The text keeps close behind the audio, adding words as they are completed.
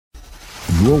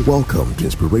You are welcome to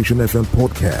Inspiration FM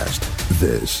podcast.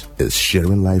 This is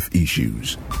Sharing Life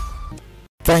Issues.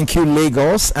 Thank you,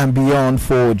 Lagos and beyond,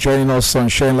 for joining us on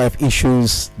Sharing Life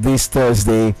Issues this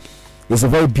Thursday. It's a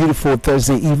very beautiful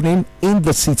Thursday evening in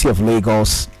the city of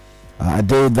Lagos, a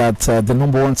day that the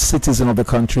number one citizen of the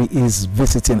country is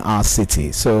visiting our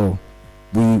city. So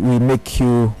we make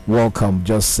you welcome.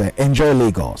 Just enjoy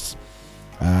Lagos.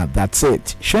 That's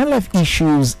it. Sharing Life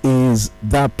Issues is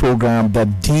that program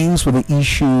that deals with the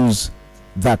issues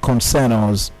that concern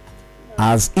us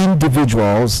as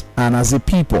individuals and as a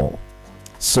people.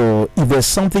 So if there's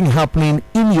something happening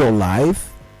in your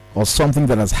life or something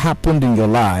that has happened in your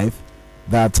life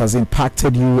that has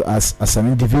impacted you as an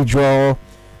individual,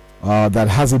 that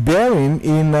has a bearing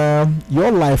in your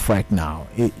life right now,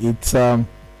 it's an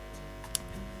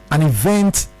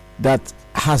event that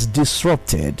has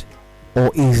disrupted or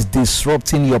is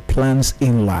disrupting your plans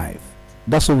in life.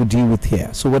 That's what we deal with here.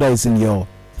 So whether it's in your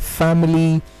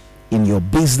family, in your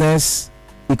business,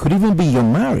 it could even be your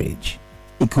marriage,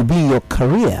 it could be your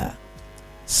career,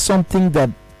 something that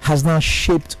has now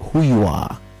shaped who you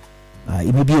are.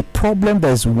 It may be a problem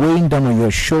that is weighing down on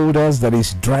your shoulders, that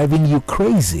is driving you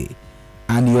crazy,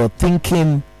 and you're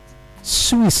thinking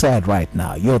suicide right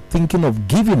now. You're thinking of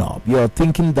giving up. You're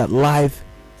thinking that life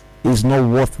is not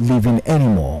worth living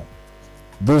anymore.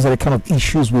 Those are the kind of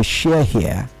issues we share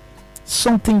here.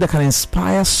 Something that can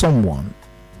inspire someone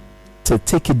to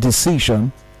take a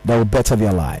decision that will better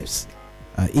their lives.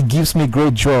 It gives me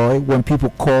great joy when people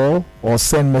call or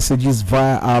send messages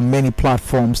via our many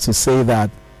platforms to say that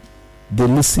they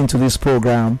listen to this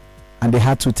program and they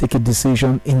had to take a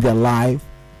decision in their life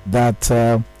that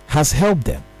has helped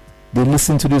them. They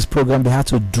listen to this program, they had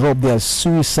to drop their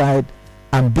suicide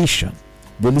ambition.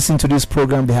 They listen to this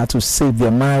program, they had to save their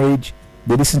marriage.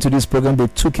 They listen to this program, they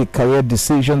took a career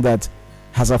decision that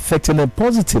has affected them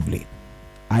positively.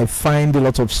 I find a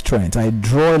lot of strength. I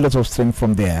draw a lot of strength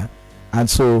from there. And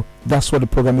so that's what the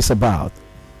program is about.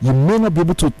 You may not be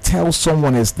able to tell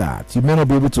someone else that. You may not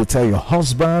be able to tell your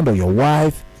husband or your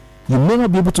wife. You may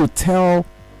not be able to tell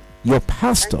your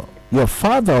pastor, your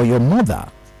father or your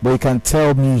mother. But you can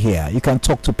tell me here. You can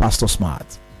talk to Pastor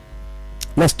Smart.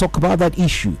 Let's talk about that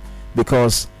issue,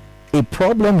 because a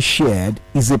problem shared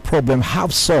is a problem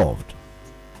half solved.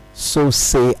 So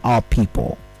say our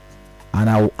people. And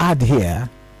I will add here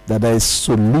that there is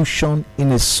solution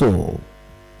in a soul.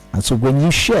 And so when you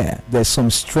share, there's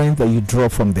some strength that you draw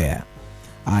from there.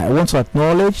 I want to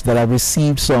acknowledge that I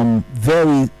received some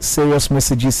very serious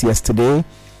messages yesterday.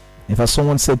 In fact,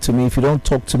 someone said to me, if you don't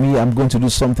talk to me, I'm going to do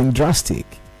something drastic.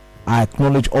 I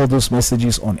acknowledge all those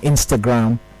messages on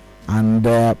Instagram, and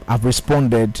I've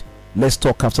responded. Let's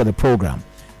talk after the program.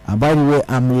 And by the way,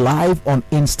 I'm live on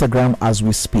Instagram as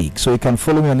we speak, so you can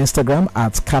follow me on Instagram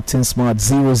at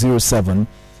CaptainSmart007.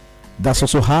 That's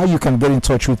also how you can get in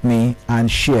touch with me and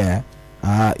share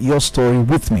your story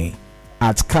with me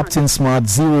at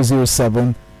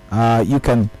CaptainSmart007. You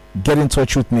can get in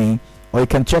touch with me, or you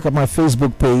can check out my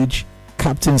Facebook page,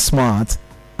 Captain Smart,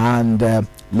 and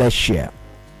let's share.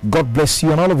 God bless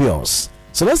you and all of yours.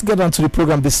 So let's get on to the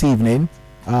program this evening.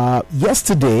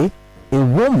 Yesterday, a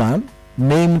woman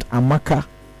named Amaka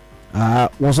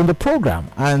was on the program,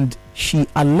 and she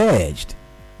alleged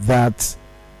that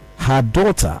her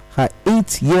daughter, her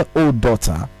 8-year-old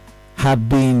daughter, had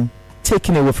been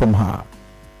taken away from her.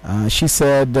 She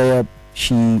said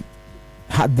she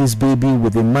had this baby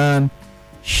with a man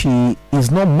she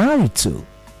is not married to,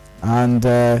 and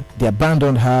they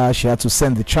abandoned her. She had to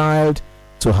send the child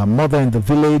to her mother in the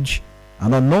village,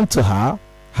 and unknown to her,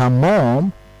 her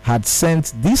mom had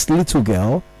sent this little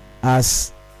girl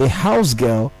as a house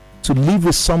girl to live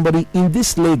with somebody in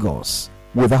this Lagos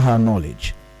without her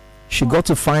knowledge. She got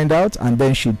to find out, and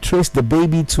then she traced the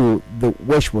baby to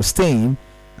where she was staying,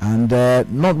 and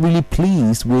not really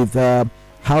pleased with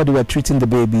how they were treating the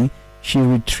baby, she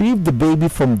retrieved the baby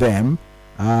from them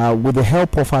with the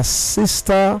help of her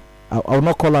sister. I will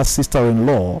not call her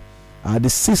sister-in-law, the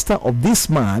sister of this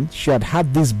man she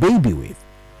had this baby with.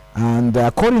 And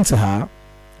according to her,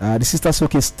 the sister said,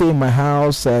 okay, stay in my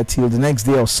house till the next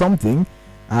day or something.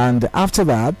 And after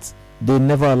that, they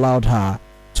never allowed her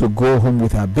to go home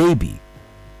with her baby.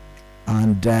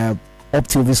 And up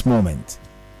till this moment,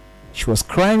 she was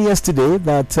crying yesterday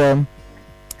that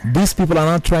these people are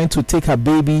now trying to take her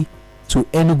baby to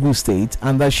Enugu State,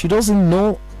 and that she doesn't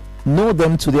know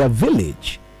them to their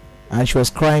village. And she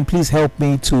was crying, please help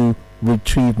me to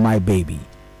retrieve my baby.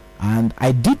 And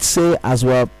I did say, as we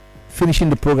were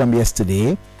finishing the program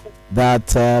yesterday, that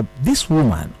this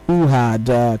woman who had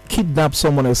kidnapped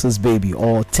someone else's baby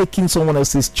or taken someone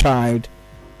else's child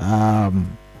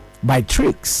by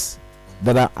tricks,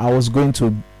 that I was going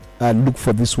to look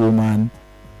for this woman,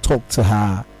 talk to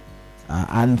her,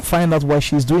 and find out why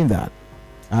she's doing that.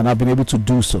 And I've been able to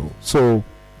do so. So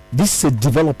this is a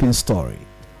developing story,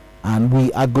 and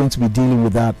we are going to be dealing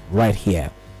with that right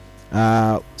here.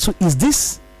 So is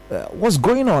this what's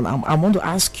going on? I want to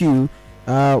ask you,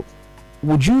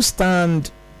 would you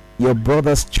stand your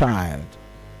brother's child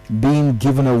being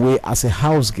given away as a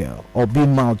house girl or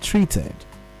being maltreated?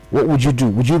 What would you do?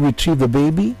 Would you retrieve the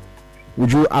baby?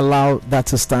 Would you allow that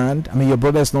to stand? I mean, your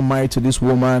brother is not married to this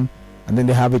woman, and then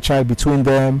they have a child between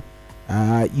them.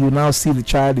 You now see the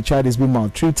child is being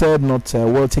maltreated, not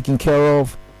well taken care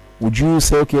of. Would you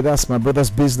say, okay, that's my brother's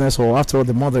business, or after all,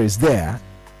 the mother is there?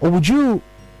 Or would you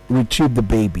retrieve the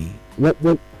baby?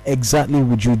 What exactly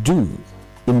would you do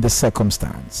in the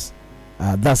circumstance?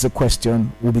 That's the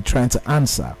question we'll be trying to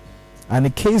answer. And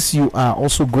in case you are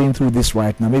also going through this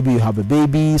right now, maybe you have a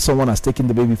baby, someone has taken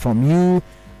the baby from you,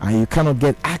 and you cannot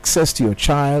get access to your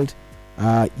child,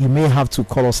 you may have to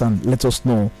call us and let us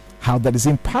know how that is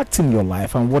impacting your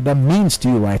life and what that means to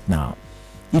you right now.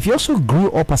 If you also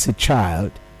grew up as a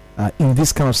child in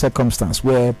this kind of circumstance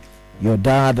where your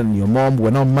dad and your mom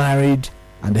were not married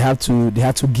and they had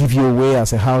to give you away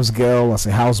as a house girl, as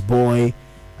a house boy,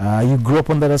 you grew up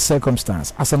under that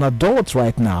circumstance. As an adult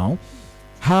right now,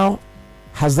 how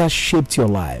has that shaped your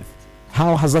life?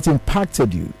 How has that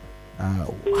impacted you?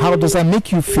 How does that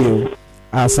make you feel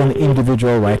as an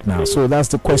individual right now? So that's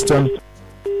the question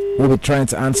we'll be trying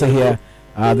to answer here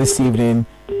this evening.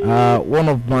 One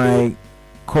of my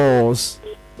calls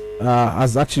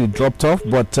has actually dropped off,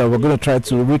 but we're going to try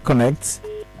to reconnect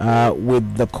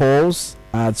with the calls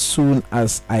as soon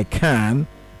as I can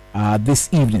this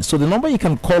evening. So the number you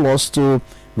can call us to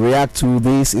react to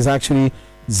this is actually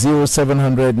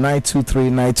 0700 923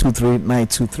 923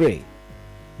 923.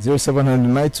 0700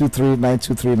 923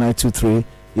 923 923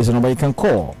 is the number you can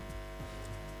call.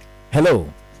 Hello.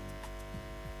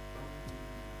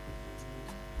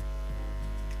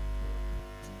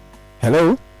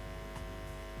 Hello.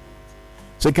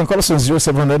 So you can call us on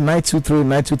 0700 923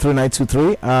 923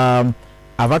 923.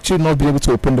 I've actually not been able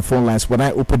to open the phone lines when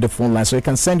I opened the phone lines, so you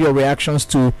can send your reactions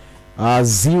to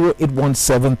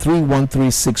 0817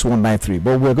 313 6193.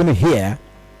 But we're going to hear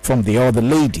from the other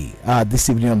lady this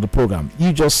evening on the program.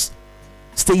 You just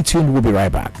stay tuned. We'll be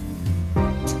right back.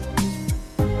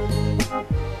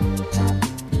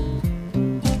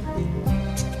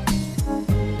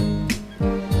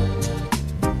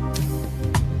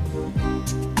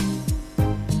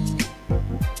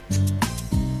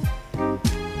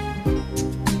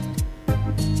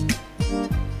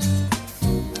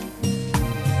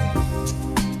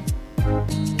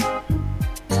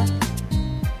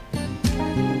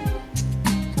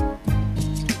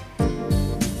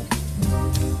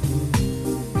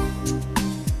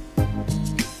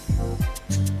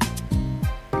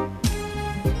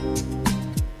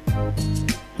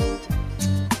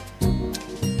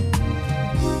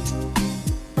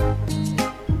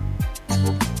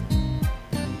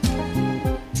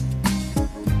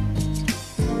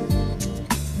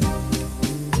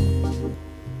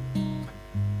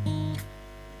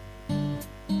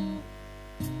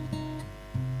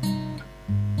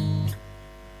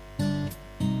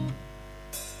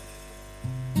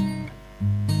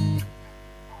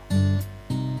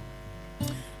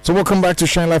 So welcome back to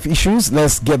Shine Life Issues.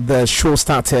 Let's get the show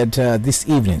started this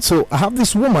evening. So I have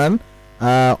this woman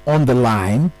on the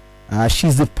line.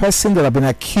 She's the person that have been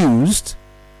accused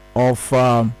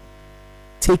of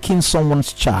taking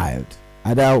someone's child,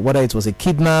 either whether it was a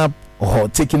kidnap or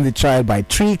taking the child by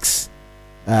tricks.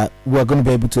 We're going to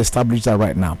be able to establish that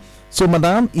right now. So,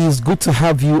 Madam, it's good to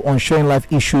have you on Shine Life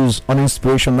Issues on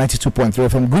Inspiration 92.3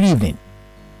 FM. Good evening.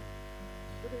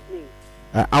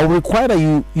 I'll require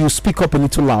that you speak up a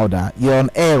little louder. You're on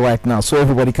air right now, so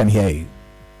everybody can hear you.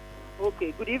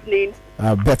 Okay, good evening.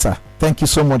 Better. Thank you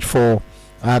so much for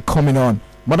coming on.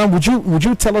 Madam, would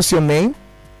you tell us your name?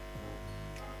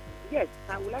 Yes,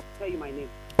 I would like to tell you my name.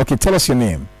 Okay, tell us your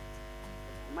name.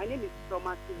 My name is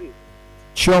Chioma Cyril.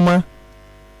 Chioma?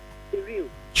 Cyril.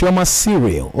 Chioma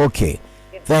Cyril. Okay,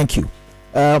 yes. Thank you.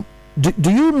 Do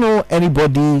you know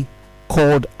anybody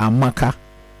called Amaka?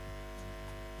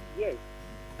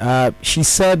 She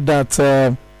said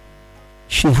that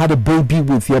she had a baby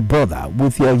with your brother,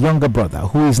 with your younger brother,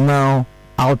 who is now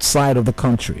outside of the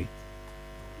country.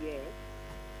 Yes.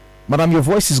 Madam, your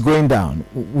voice is going down.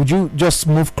 Would you just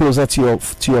move closer to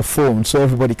your phone so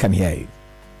everybody can hear you?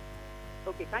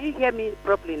 Okay, can you hear me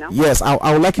properly now? Yes,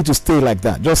 I would like you to stay like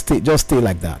that. Just stay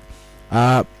like that.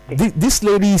 Okay. This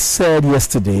lady said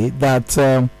yesterday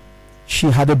that she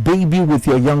had a baby with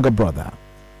your younger brother.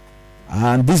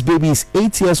 And this baby is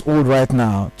 8 years old right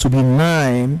now, to be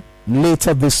 9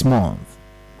 later this month.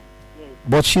 Yes.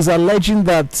 But she's alleging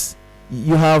that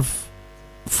you have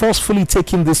forcefully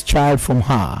taken this child from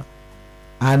her,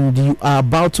 and you are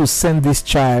about to send this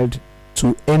child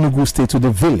to Enugu State, to the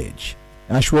village.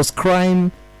 And she was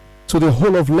crying to the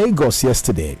whole of Lagos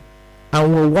yesterday,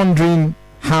 and we're wondering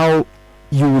how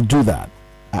you would do that.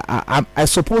 I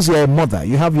suppose you're a mother.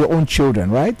 You have your own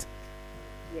children, right?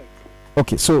 Yes.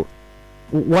 Okay, so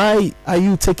why are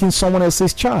you taking someone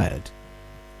else's child?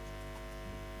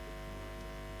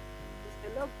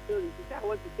 It's a love story. She said I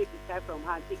want to take the child from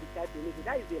her and take the child to me.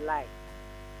 That is a lie.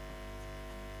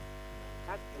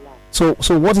 That's a lie.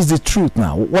 So what is the truth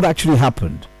now? What actually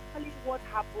happened? Actually, what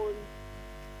happened,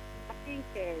 I think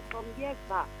some years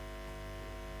back,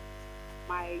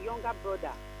 my younger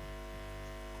brother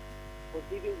was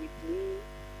living with me.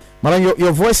 Madam,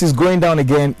 your voice is going down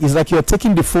again. It's like you're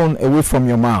taking the phone away from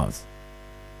your mouth.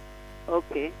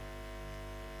 Okay.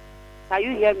 Can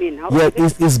you hear me now? Yeah,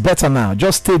 it's better now.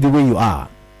 Just stay the way you are.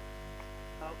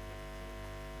 Okay.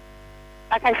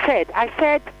 Like I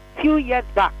said few years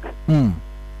back. Mm.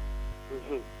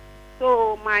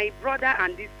 So my brother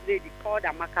and this lady called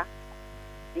Amaka,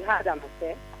 they had an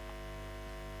affair,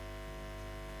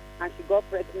 and she got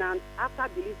pregnant. After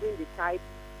delivering the child,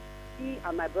 she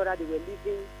and my brother, they were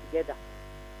living together,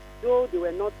 though they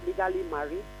were not legally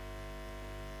married.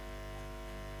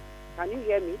 Can you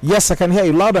hear me? Yes, I can hear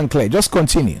you loud and clear. Just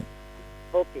continue.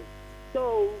 Okay.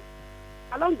 So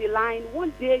along the line,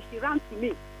 one day she ran to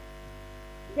me.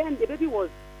 Then the baby was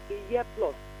a year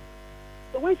plus.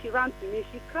 So when she ran to me,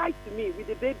 she cried to me with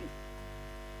the baby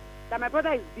that my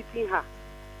brother is beating her.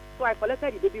 So I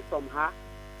collected the baby from her,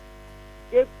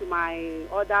 gave to my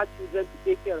other children to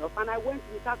take care of, and I went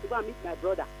with her to go and meet my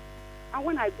brother. And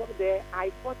when I got there,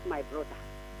 I fought my brother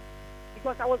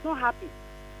because I was not happy.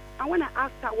 And when I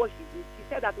asked her what she did, she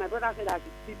said that my brother said that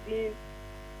she's sleeping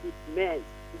with men,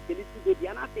 with the little baby.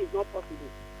 And I said it's not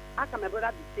possible. How can my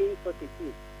brother be saying such a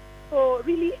thing? So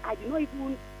really, I did not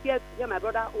even care to hear my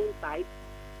brother's own side.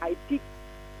 I picked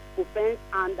offense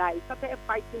and I started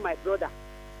fighting my brother.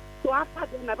 So after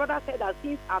then, my brother said that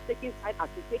since I've taken side, I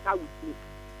should take her with me.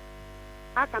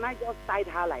 How can I just side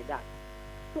her like that?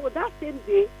 So that same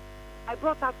day, I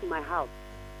brought her to my house.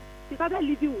 She started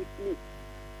living with me.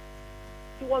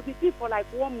 She was with me for like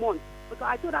 1 month. Because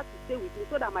I told her to stay with me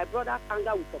so that my brother's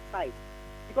anger would subside.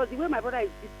 Because the way my brother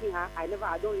is beating her, I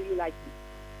don't really like it.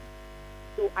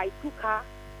 So I took her.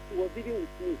 She was living with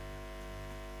me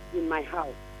in my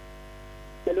house.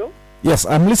 Hello? Yes,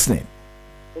 I'm listening.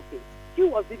 Okay. She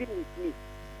was living with me.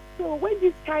 So when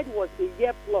this child was a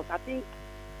year plus, I think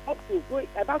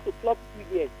about to clock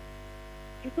 2 years,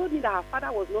 she told me that her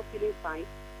father was not feeling fine,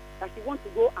 that she wanted to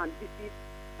go and visit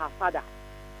her father.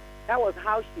 That was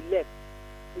how she left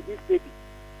with this baby.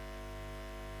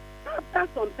 After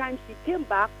some time, she came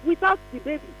back without the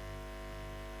baby.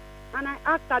 And I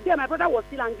asked her, there my brother was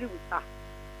still angry with her.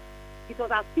 It was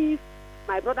as if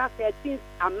my brother said, since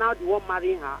I'm now the one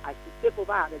marrying her, I should take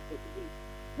over her responsibility,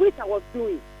 which I was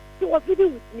doing. She was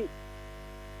living with me.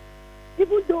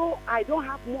 Even though I don't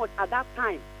have much at that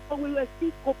time, but we were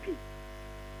still coping.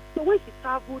 So when she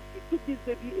traveled, she took this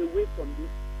baby away from me,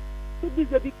 took this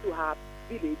baby to her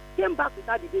village, came back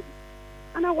without the baby.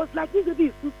 And I was like, this baby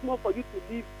is too small for you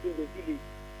to live in the village.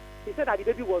 She said that the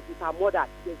baby was with her mother.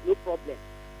 There's no problem.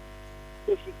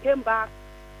 So she came back.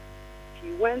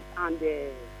 She went and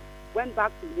went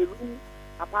back to the room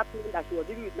apartment that she was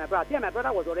living with my brother. There, my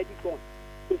brother was already gone.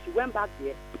 So she went back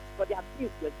there, but their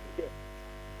things were still there.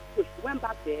 So she went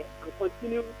back there and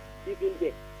continued living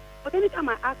there. But anytime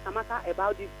I asked Amaka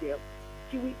about this girl,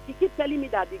 she keeps telling me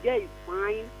that the girl is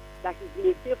fine, that she's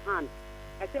in a safe hand.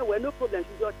 I said, well, no problem.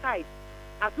 She's your child.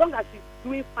 As long as she's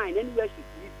doing fine anywhere she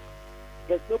lives,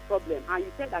 there's no problem. And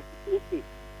you said that she's okay,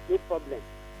 no problem.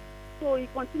 So he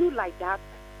continued like that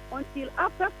until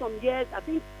after some years, I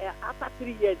think after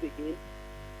 3 years again,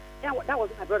 that was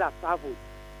when my brother traveled.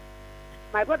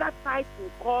 My brother tried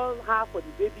to call her for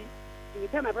the baby. He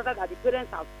would tell my brother that the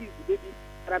parents have seized the baby,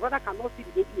 and my brother cannot see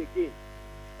the baby again,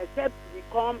 except we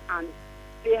come and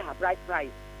pay her bride price.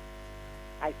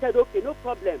 I said, okay, no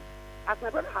problem. As my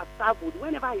brother has traveled,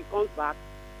 whenever he comes back,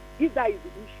 if that is the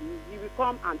issue, he will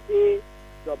come and pay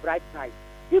your bride price.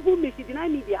 Even me, she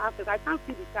denied me the access. I can't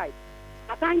see the child.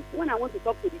 At times, when I want to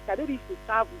talk to the child, maybe she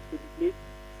travel to the place,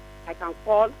 I can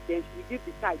call, then she will give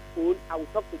the child phone, I will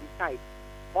talk to the child.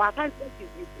 Or at times, when she's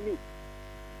with me,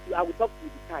 I will talk to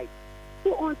the child.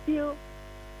 So until,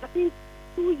 I think,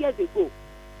 2 years ago,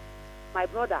 my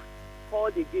brother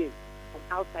called again from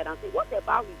outside and said, what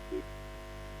about this?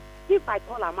 if I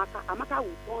call Amaka, Amaka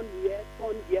will turn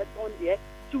here.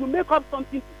 She will make up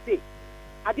something to say.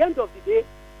 At the end of the day,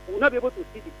 we will not be able to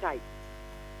see the child.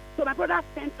 So my brother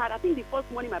sent her, I think the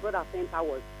first money my brother sent her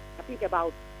was, I think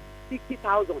about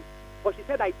 60,000. But she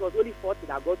said that it was only 40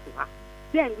 that got to her.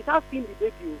 Then, without seeing the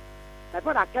baby, my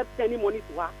brother kept sending money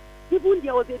to her. Even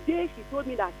there was a day she told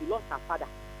me that she lost her father.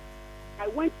 I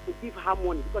went to give her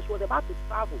money because she was about to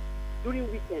travel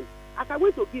during weekend. As I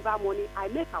went to give her money, I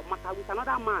met her matter with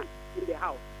another man in the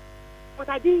house. But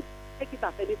I didn't take it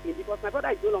as anything because my brother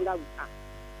is no longer with her.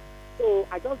 So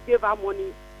I just gave her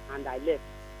money and I left.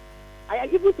 I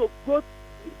even to go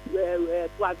to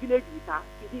a village with her.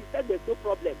 He said there's no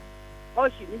problem. All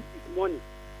she needs is money.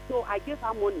 So I gave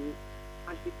her money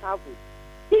and she traveled,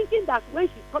 thinking that when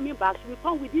she's coming back, she will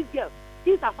come with this girl.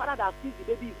 Since her father that sees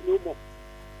the baby is no more.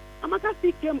 Amaka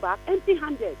still came back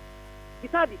empty-handed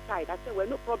without the child. I said, well,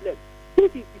 no problem.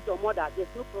 Since it's with your mother, there's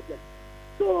no problem.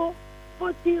 So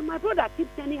until my brother keeps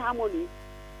sending her money,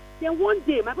 then one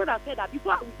day my brother said that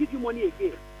before I will give you money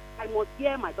again, I must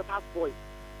hear my daughter's voice.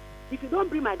 If you don't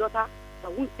bring my daughter, I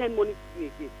won't send money to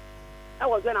you again. That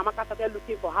was when Amaka started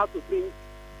looking for how to bring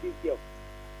this girl.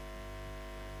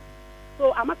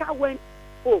 So Amaka went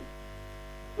home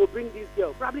to bring this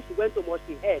girl. Probably she went home or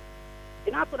she heard.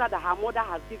 And after that, her mother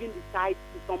has given the child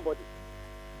to somebody.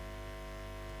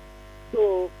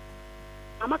 So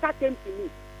Amaka came to me.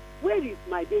 Where is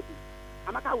my baby?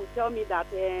 Amaka will tell me that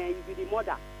you be the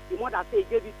mother. The mother said he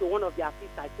gave it to one of their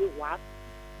sisters. I say, what?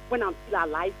 When I'm still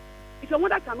alive? If your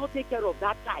mother cannot take care of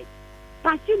that child,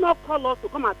 can she not call us to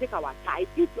come and take our child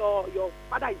if your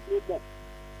father is no more?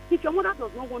 If your mother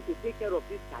does not want to take care of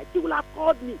this child, she will have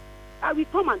called me. I will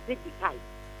come and take the child.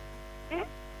 Eh?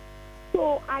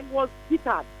 So I was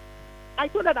bitter. I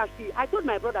told her that I told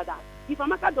my brother that if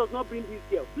Amaka does not bring this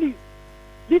girl, please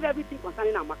leave everything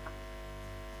concerning Amaka.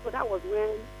 So that was when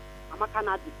Amaka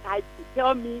now decided to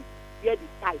tell me where the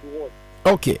child was.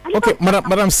 Okay,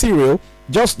 Madam Cyril,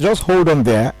 just hold on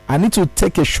there. I need to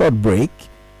take a short break,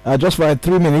 just for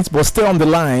 3 minutes, but stay on the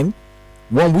line.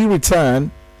 When we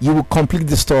return, you will complete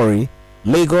the story.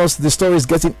 Lagos, the story is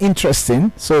getting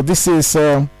interesting. So this is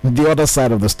the other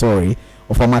side of the story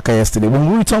of Amaka yesterday.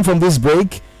 When we return from this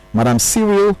break, Madam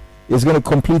Cyril is going to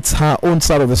complete her own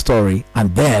side of the story,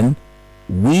 and then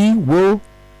we will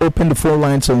open the phone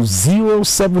lines on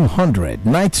 0700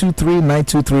 923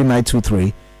 923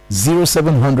 923,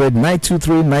 0700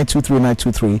 923 923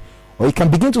 923, or you can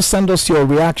begin to send us your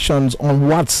reactions on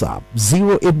WhatsApp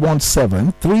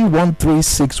 0817 313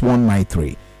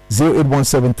 6193,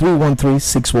 0817 313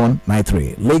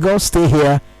 6193. Lagos, stay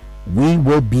here. We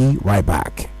will be right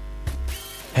back.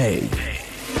 Hey,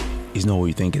 it's not what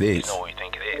you think it is.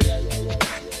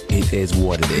 It is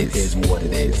what it is.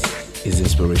 It's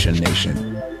Inspiration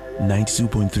Nation.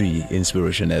 92.3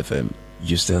 Inspiration FM.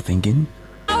 You still thinking?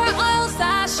 Our oil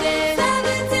sachet,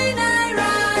 70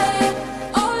 naira,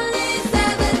 only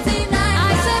 70 naira.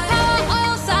 I said our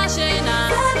oil sachet now,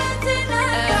 70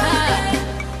 naira,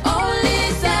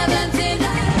 only 70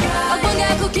 naira. Ogbonge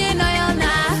cooking oil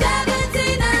now,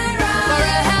 70 naira. For a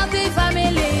healthy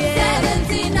family,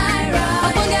 70 naira.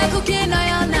 Ogbonge cooking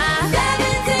oil now,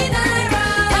 70 naira.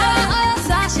 Our oil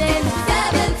sachet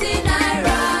now, 70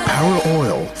 naira. Power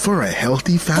oil for a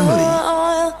healthy family.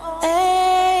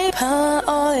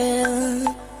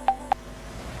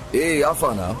 Hey,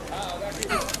 Alpha now.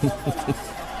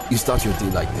 You start your day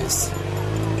like this.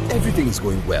 Everything is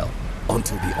going well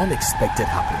until the unexpected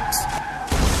happens.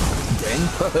 Then,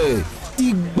 hey,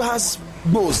 the bass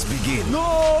boss begin.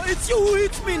 No, it's you,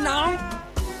 it's me now.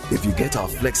 If you get our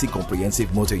Flexi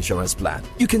Comprehensive Motor Insurance Plan,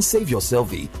 you can save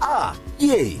yourself the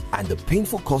and the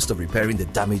painful cost of repairing the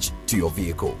damage to your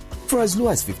vehicle for as low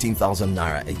as 15,000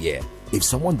 naira a year. If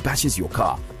someone bashes your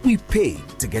car, we pay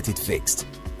to get it fixed.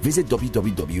 Visit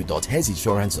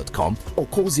www.headsinsurance.com or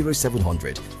call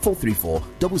 0700 434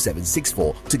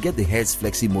 7764 to get the Heads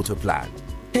Flexi Motor Plan.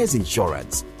 Heads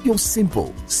Insurance, your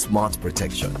simple, smart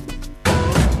protection.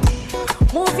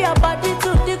 Move your body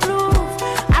to the groove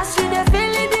as you dey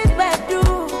feel this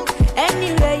bedroom.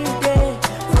 Anywhere you go,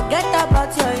 forget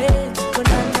about your age.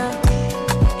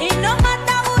 It no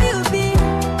matter who you be,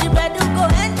 the bedroom go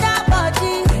enter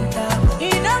body.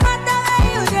 It no matter where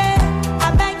you dey, I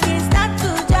beg you start to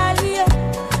jolly.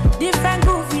 Different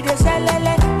groove we dey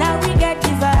shelele, now we get the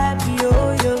vibe, yo.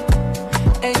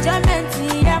 Enjoyment,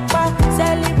 yapa,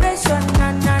 celebration, na.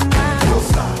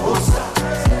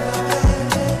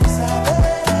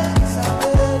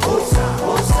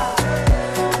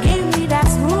 Give me that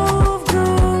smooth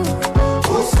groove.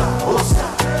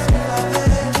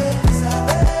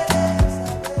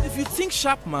 If you think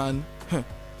sharp, man,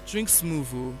 drink smooth.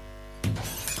 Oh.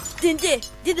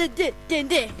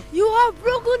 Dende. You have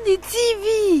broken the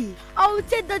TV. I will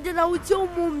take that dinner with your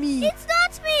mommy. It's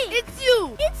not me. It's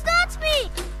you. It's not me.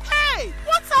 Hey,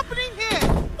 what's happening here?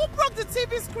 Who broke the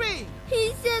TV screen?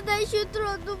 He said I should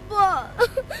throw the ball.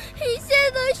 He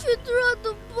said I should throw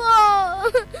the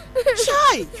ball.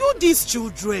 Chai, you these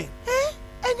children. Eh?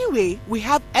 Anyway, we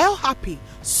have El Happy,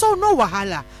 so no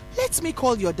wahala. Let me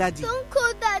call your daddy. Don't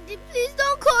call daddy, please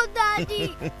don't call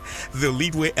daddy. The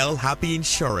Leadway El Happy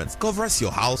Insurance covers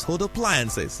your household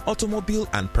appliances, automobile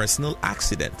and personal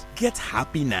accident. Get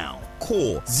happy now.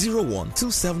 Call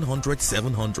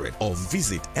 012700 or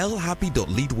visit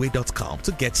lhappy.leadway.com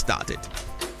to get started.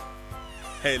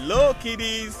 Hello,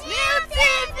 kiddies. New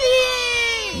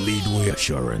TV! Leadway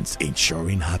Assurance,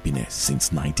 ensuring happiness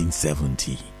since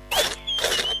 1970.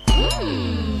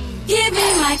 Give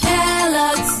me my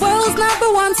Kellogg's, world's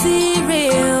 #1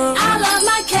 cereal. I love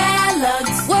my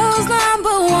Kellogg's, world's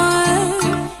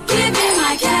 #1. Give me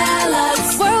my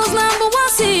Kellogg's, world's #1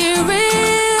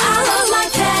 cereal. I love my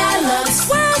Kellogg's,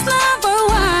 world's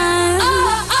 #1.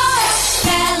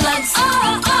 Kellogg's,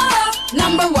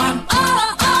 #1.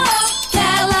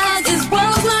 Kellogg's is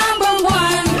world's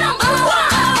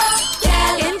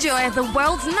 #1. Enjoy the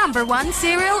world's #1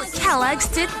 cereal, Kellogg's,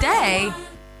 today.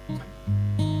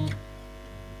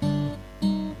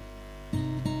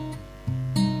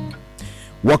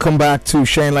 Welcome back to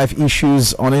Sharing Life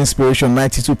Issues on Inspiration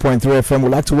 92.3 FM.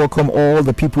 We'd like to welcome all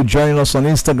the people joining us on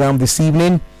Instagram this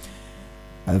evening.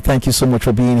 Thank you so much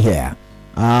for being here.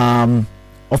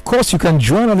 Of course, you can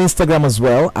join on Instagram as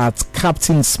well at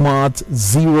Captain Smart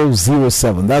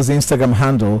 007. That's the Instagram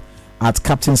handle at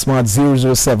Captain Smart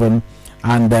 007,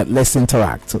 and let's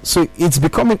interact. So it's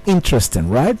becoming interesting,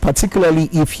 right? Particularly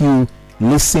if you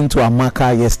listen to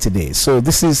Amaka yesterday. So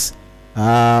this is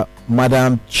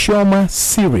Madam Chioma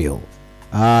Cyril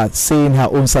saying her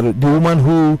own side, the woman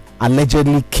who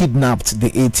allegedly kidnapped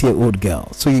the 8-year-old girl.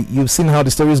 So you've seen how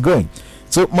the story is going.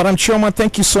 So Madam Chioma,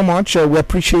 thank you so much. We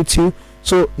appreciate you.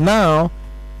 So now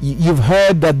you've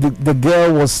heard that the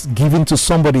girl was given to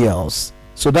somebody else.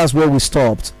 So that's where we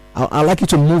stopped. I'd like you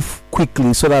to move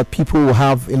quickly so that people will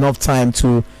have enough time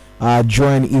to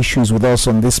join issues with us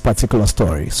on this particular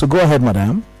story. So go ahead,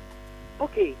 madam.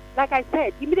 Okay, like I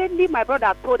said, immediately my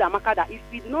brother told Amaka that if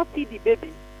we did not see the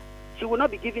baby, she will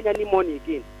not be given any money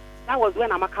again. That was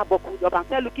when Amaka buckled up and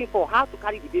started looking for how to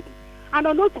carry the baby. And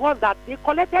unknown to us that they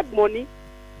collected money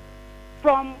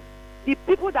from the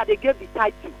people that they gave the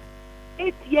child to.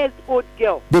 8-year-old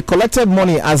girl. They collected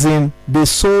money as in they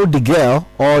sold the girl,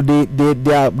 or they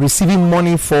are receiving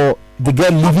money for the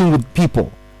girl living with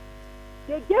people?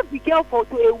 They gave the girl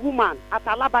to a woman at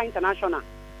Alaba International.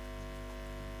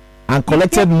 And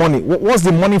collected money. What's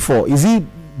the money for? Is it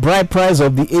bride price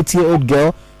of the 8-year-old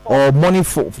girl, or money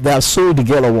for they have sold the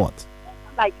girl, or what?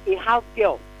 Like a house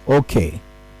girl. Okay.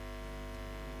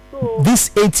 So this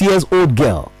 8-year-old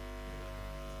girl.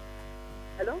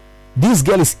 Hello? This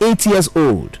girl is 8 years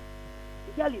old.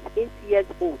 The girl is 8 years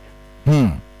old.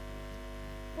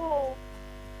 So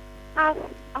as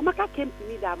Amaka came to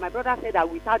me that my brother said that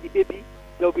without the baby,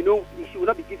 there will be no, she will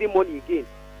not be giving money again.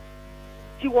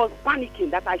 She was panicking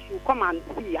that I should come and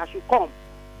see, I should come.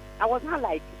 I was not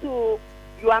like, so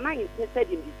you are not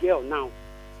interested in the girl now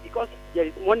because there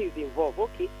is money is involved.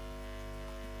 Okay.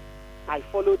 I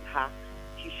followed her.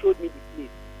 She showed me the place.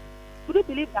 Could you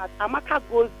believe that Amaka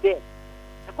goes there?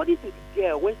 According to the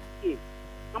girl, when she came,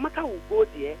 Amaka will go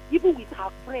there, even with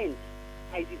her friend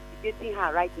that is investigating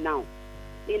her right now,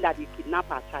 saying that they kidnapped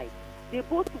her child. They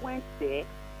both went there.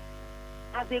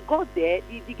 As they got there,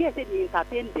 the girl said they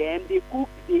entertained them, they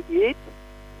cooked, they ate.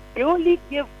 They only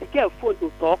gave the girl phone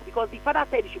to talk because the father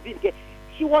said she should be the girl.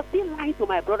 She was still lying to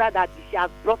my brother that she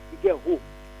has brought the girl home.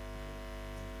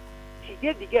 She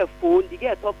gave the girl phone, the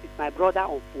girl talked with my brother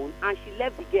on phone, and she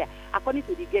left the girl. According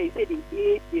to the girl, he said they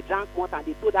ate, they drank more, and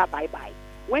they told her bye-bye.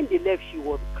 When they left, she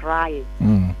was crying.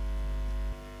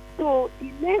 So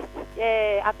the next,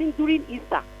 I think during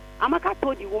Easter, Amaka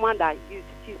told the woman that she's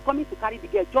coming to carry the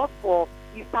girl just for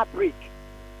Easter break.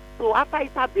 So after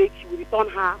Easter break, she will return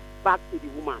her back to the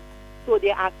woman. So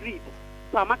they agreed.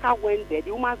 So Amaka went there.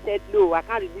 The woman said, no, I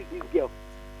can't release this girl.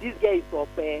 This girl is of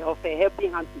a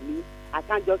helping hand to me. I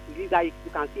can't just release her. You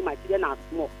can see my children are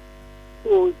small.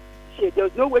 So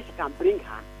there's no way she can bring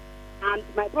her. And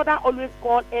my brother always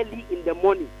called early in the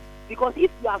morning. Because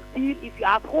if you are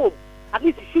at home, at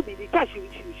least the child should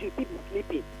still be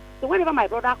sleeping. So whenever my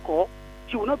brother called,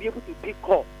 she will not be able to pick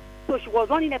call. So she was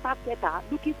running a theater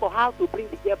looking for how to bring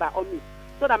the girl by all means,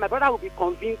 so that my brother will be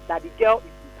convinced that the girl is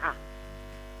with her.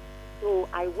 So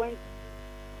I went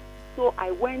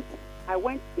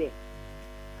there.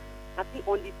 I think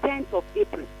on the 10th of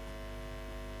April.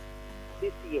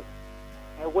 this year.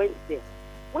 I went there.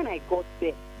 When I got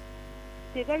there,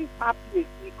 it's a very far place.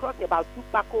 We crossed about 2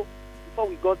 Paco before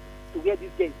we got to where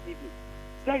this girl is living.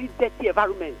 Very dirty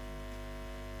environment.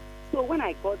 So when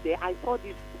I got there, I saw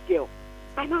this girl.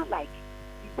 I'm not like,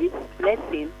 is this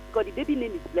Blessing? Because the baby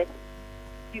name is Blessing.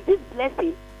 Is this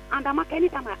Blessing? And Amaka,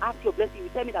 anytime I ask your Blessing, you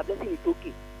tell me that Blessing is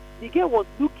okay. The girl was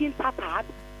looking tattered,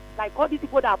 like all these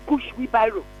people that push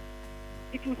wheelbarrow.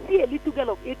 If you see a little girl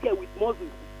of 8 years with muscles,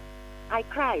 I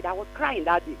cried. I was crying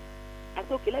that day. I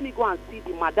said, okay, let me go and see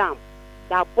the madam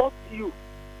that bought you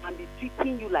and be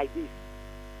treating you like this.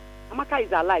 Amaka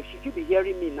is alive. She should be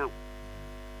hearing me now.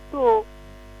 So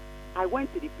I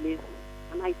went to the place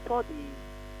and I saw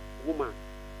the woman.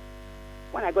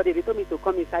 When I got there, they told me to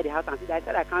come inside the house and sit. I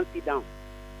said, I can't sit down.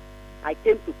 I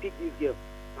came to pick this girl.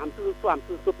 I'm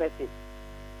so person.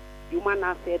 The woman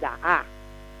now said that,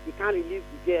 you can't release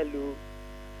the girl, oh.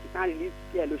 You can't release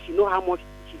the girl, oh. She know how much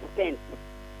she spent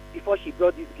before she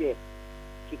brought this girl.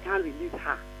 She can't release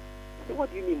her. I said,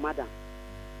 what do you mean, madam?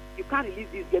 You can't release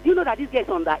this girl. Do you know that this girl is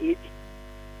underage?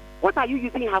 What are you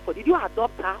using her for? Did you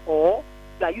adopt her or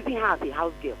you are using her as a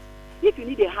house girl? If you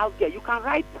need a house girl, you can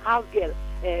write house girl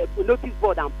notice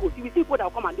board and post. You will see people that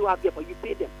will come and do house girl for you,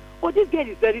 pay them. But this girl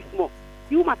is very small.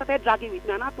 The woman started dragging with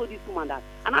me, and I told this woman that,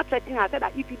 and I threatened her. I said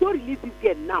that if you don't release this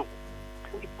girl now,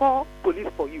 I will call police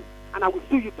for you, and I will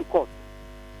sue you to court.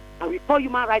 I will call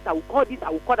human rights, I will call this, I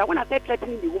will call that. When I said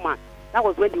threatening the woman, that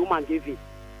was when the woman gave in.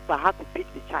 So I had to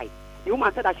pick the child. The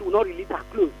woman said that she will not release her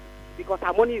clothes because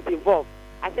her money is involved.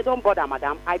 I said, don't bother,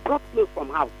 madam. I brought clothes from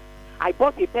house. I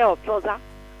bought a pair of trousers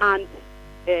and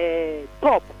a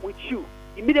top with shoe.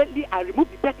 Immediately, I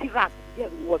removed the dirty rag the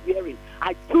girl was wearing.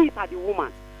 I threw it at the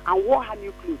woman and wore her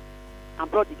new clothes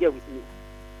and brought the girl with me.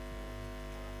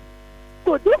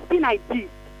 So this thing I did,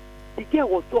 the girl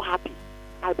was so happy.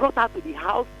 I brought her to the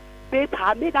house, bathed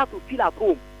her, made her to feel at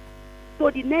home. So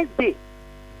the next day,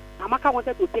 Amaka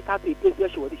wanted to take her to a place where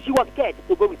she was. She was scared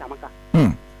to go with Amaka.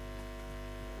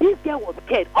 This girl was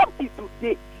scared. Up to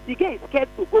today, the girl is scared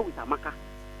to go with Amaka.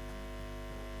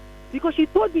 Because she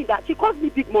told me that, she calls me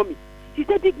Big Mommy. She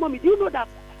said, Big Mommy, do you know that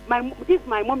this is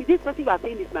my mommy, this person you are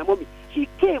saying is my mommy. She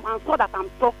came and saw that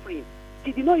I'm suffering.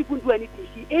 She did not even do anything.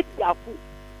 She ate their food,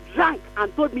 drank,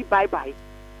 and told me bye-bye.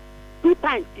 2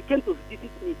 times she came to visit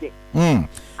me there.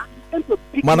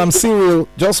 Madam Cyril,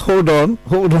 just hold on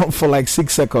for like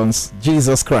 6 seconds.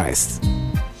 Jesus Christ.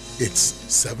 It's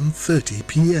 7:30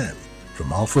 p.m.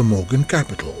 from Alpha Morgan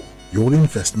Capital, your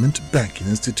investment banking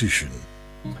institution.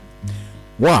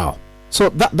 Wow. So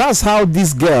that's how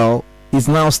this girl is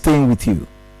now staying with you.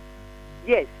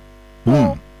 Yes.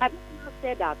 So I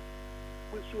said that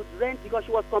we should rent because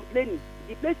she was complaining.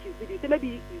 The place she's living, so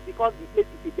maybe it's because the place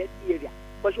is a dirty area.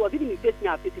 But she was living in face me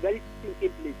and face a very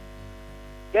stinking place.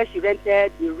 Then she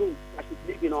rented a room that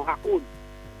she's living on her own.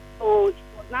 So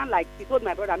she was now like, she told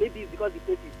my brother, maybe it's because the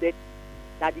place is dirty,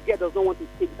 that the girl does not want to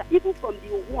stay. Even from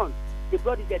the one, they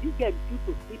brought this girl refused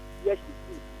to sleep where she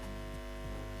sleeps.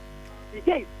 The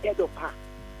girl is scared of her.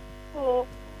 So,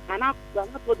 and I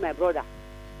told my brother,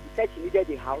 he said she needed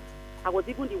a house. I was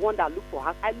even the one that looked for a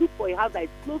house. I looked for a house that is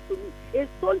close to me, a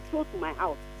stone throw to my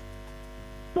house,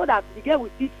 so that the girl will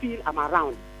still feel I'm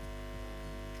around.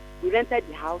 We rented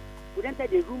the house. We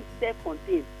rented a room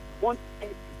self-contained,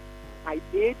 130. I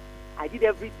paid. I did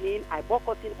everything. I bought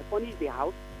cotton. I furnished the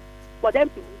house for them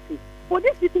to meet me. But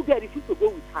this little girl refused to go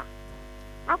with her.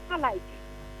 After like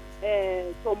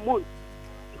some months,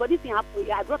 because this thing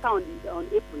happened, I brought her on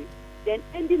April. Then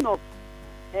ending of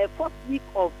first week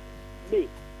of May,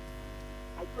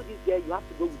 I told this girl, you have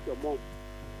to go with your mom.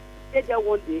 Stay there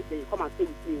one day, then you come and stay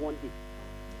with me one day.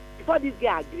 Before this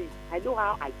girl agreed, I know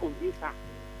how I convinced her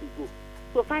to go.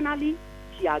 So finally,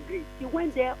 she agreed. She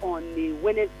went there on a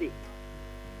Wednesday.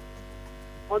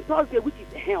 On Thursday, which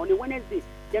is on a Wednesday.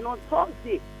 Then on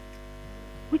Thursday,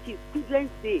 which is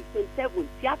Children's Day, 27th,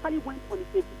 she actually went on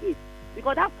the 28th.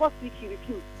 Because that first week she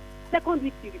refused. Second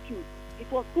week she refused.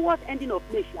 It was towards ending of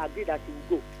May she agreed that she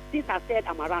would go. Since I said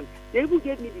I'm around, they even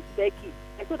gave me the spare key.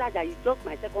 I told her that it's just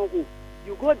my second home.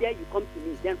 You go there, you come to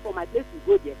me. Then from my place, you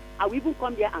go there. I will even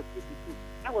come there and sleep with you.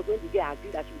 That was when the girl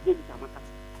agreed that she would go with Amaka.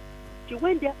 She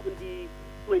went there on the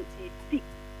 26th.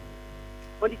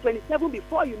 On the 27th,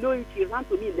 before you know it, she ran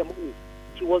to me in the morning.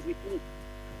 She was with me.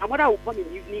 Her mother would come in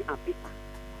the evening and pick her.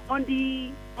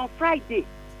 On Friday,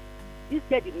 this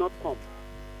girl did not come.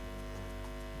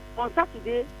 On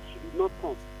Saturday, she did not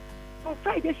come. On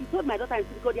Friday, she told my daughter in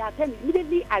school because they attended.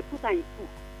 Immediately, I put her in school.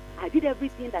 I did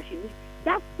everything that she needed.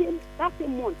 That same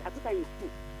month, I put her in school.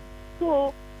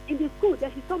 So, in the school,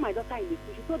 then she saw my daughter in the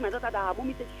school. She told my daughter that her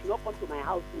mommy said she should not come to my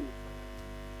house.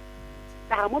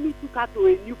 that her mommy took her to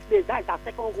a new place. That is her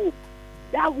second home.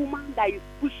 That woman that is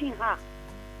pushing her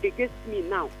against me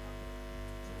now.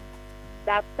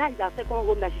 That is her second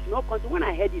home that she should not come to. When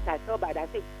I heard it, I felt bad. I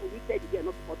said, oh, you said you are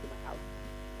not to come to my house.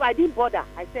 So I didn't bother.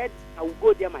 I said, I will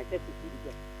go there myself to see the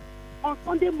girl. On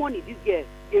Sunday morning, this girl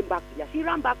came back to her. She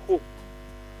ran back home.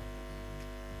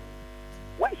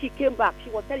 When she came back, she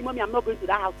was telling mommy, I'm not going to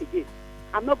that house again.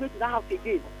 I'm not going to that house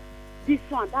again. This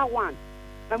one, that one.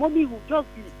 My mommy will just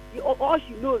be, all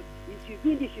she knows is she's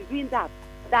doing this, she's doing that.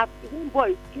 That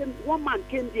one man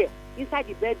came there inside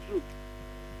the bedroom.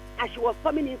 As she was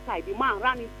coming inside, the man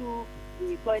ran into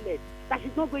the toilet. That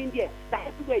she's not going there. That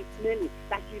everywhere is smelling.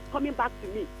 That she's coming back to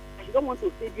me. That she don't want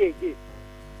to stay there again.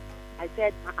 I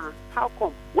said, how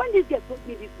come? When this girl told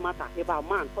me this matter about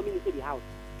man coming into the house,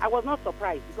 I was not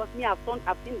surprised because me, I've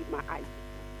seen with my eyes.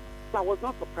 So I was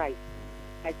not surprised.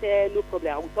 I said, no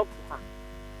problem, I will talk to her.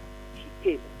 She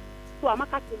came. So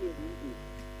Amaka came in the evening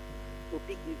to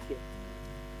pick this girl.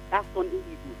 That Sunday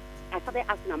evening. I started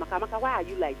asking Amaka, why are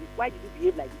you like this? Why did you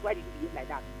behave like this? Why did you behave like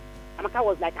that? Amaka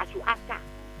was like, I should ask her.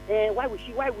 Why would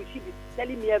she be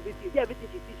telling me everything? Everything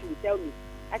she sees, she will tell me.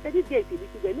 I said, this girl is a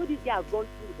little girl. No, this girl has gone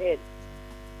through hell.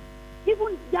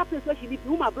 Even that place where she lives,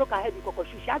 the woman broke her head with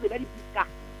Kokoshu. She has a very big scar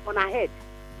on her head.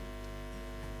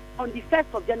 On the 1st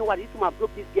of January, this woman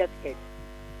broke this girl's head.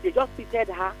 They just treated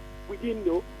her, we didn't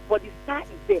know, but the scar is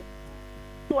there.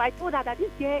 So I told her that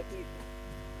this girl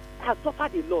has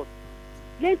suffered a lot.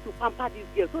 Learn to pamper this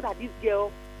girl so that this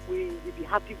girl will be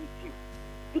happy with you.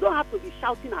 You don't have to be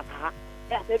shouting at her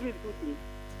at every little thing.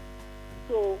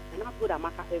 So I now told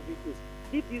Amaka everything.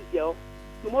 Leave this girl.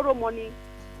 Tomorrow morning,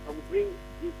 I will bring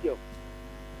this girl.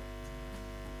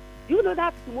 Do you know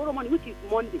that tomorrow morning, which is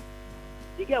Monday,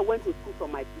 the girl went to school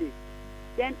from my place.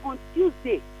 Then on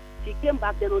Tuesday, she came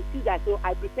back. Then on Tuesday, so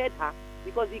I prepared her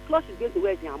because the clothes she's going to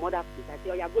wear is in her mother's place. I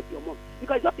said, oh, yeah, go to your mom.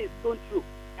 Because it's just a stone throw.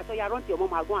 I said, yeah, run to your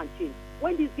mom, I'll go and change.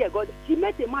 When this girl got, she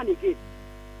met a man again.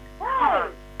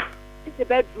 It's a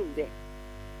bedroom there.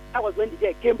 That was when the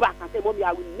girl came back and said, Mommy,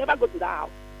 I will never go to that house.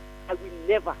 I will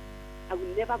never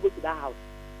go to that house.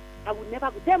 I will never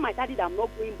go. Tell my daddy that I'm not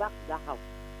going back to that house.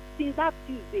 Since that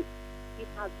Tuesday, it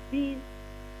has been,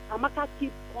 Amaka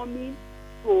keeps coming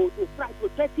to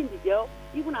threaten the girl,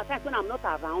 even at times when I'm not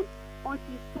around.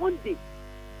 Until Sunday,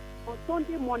 on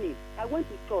Sunday morning, I went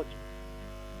to church.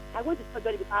 I went to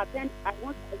church because I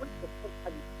went to the church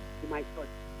service in my church.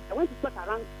 I went to church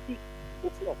around 6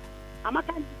 o'clock.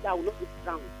 Amaka knew that I would not be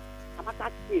around.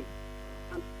 Amaka came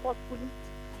and forcefully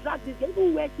dragged this girl.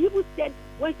 Even when she even said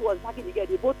when she was dragging the girl,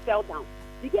 they both fell down.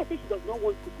 The girl said she does not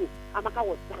want to go. Amaka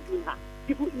was dragging her.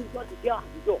 People injured the girl at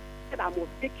the door. Said, I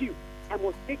must take you. I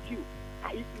must take you.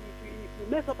 If you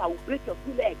mess up, I will break your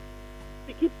 2 legs.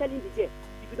 She keeps telling the girl,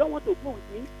 if you don't want to go with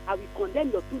me, I will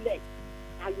condemn your 2 legs.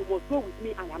 And you must go with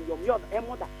me, and I'm your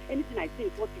mother. Anything I say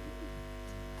is what you will do.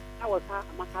 That was how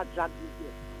Amaka dragged this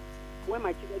girl. When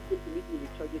my children came to meet me in the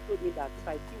church, they told me that if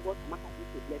I see what Amaka did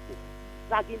to blessing,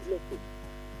 dragging blessing,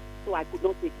 so I could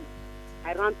not take it.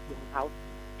 I ran to her house.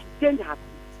 She changed her key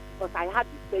because I had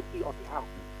the spare key of the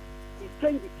house. She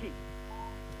changed the key.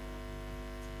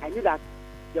 I knew that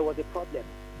there was a problem.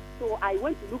 So I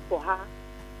went to look for her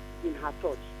in her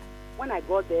church. When I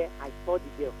got there, I saw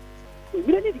the girl. So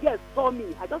immediately the girl saw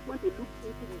me. I just went to look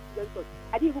into the student church.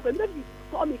 I didn't even, immediately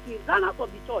she saw me. She ran out of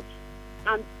the church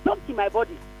and jumped in my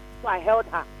body. So I held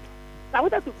her. So I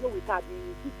wanted to go with her.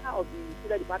 The teacher of the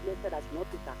student department said I should not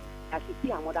take her. I should see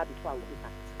her mother before I would take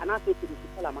her. And I said to her, she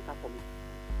called Amaka for me.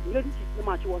 Immediately she came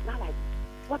out. She was not like,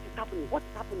 what is happening? What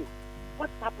is happening? What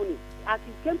is happening? As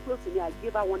she came close to me, I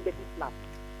gave her one dirty slap.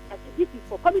 I said, this is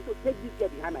for coming to take this girl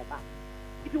behind my back.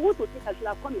 If you want to take her, she should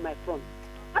have come in my front.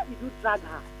 Why did you drag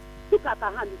her? Look at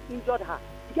her hand, it injured her.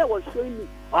 The girl was showing me.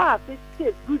 All her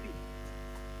face bruised.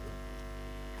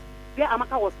 Where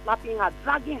Amaka was slapping her,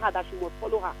 dragging her that she must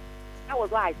follow her. That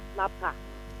was why I slapped her.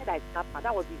 I slapped her.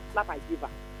 That was the slap I gave her.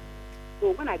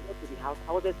 So when I got to the house,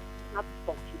 I was expecting her to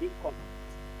come. She didn't come.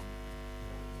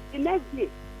 The next day,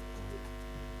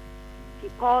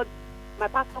 my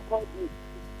pastor called me.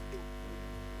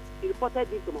 He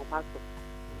reported me to my pastor.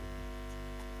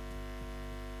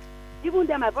 Even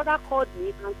then, my brother called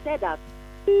me and said that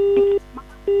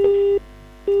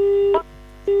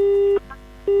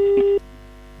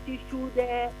she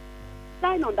should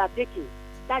sign undertaking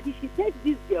that if she takes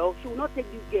this girl, she will not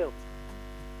take this girl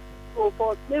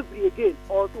for slavery again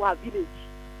or to her village.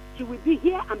 She will be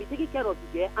here and be taking care of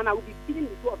the girl, and I will be feeding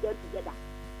the 2 of them together.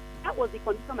 That was the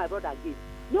condition my brother gave.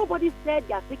 Nobody said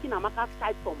they are taking Amaka's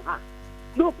child from her.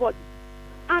 Nobody.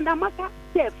 And Amaka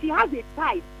said she has a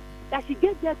child that she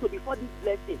gave there to before this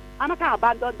blessing. Amaka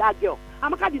abandoned that girl.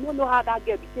 Amaka did not know how that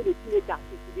girl became a teenager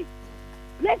today.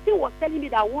 Blessing was telling me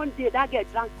that one day that girl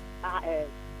drank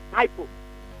hypo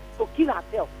to kill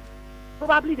herself.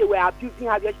 Probably they were abusing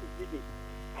her where she's living.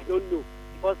 I don't know,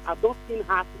 because I've not seen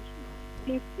her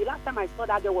since the last time I saw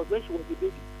that girl was when she was a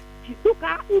baby. She took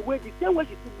her away the same way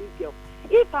she took this girl.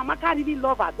 If Amaka really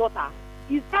loved her daughter,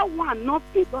 is that one not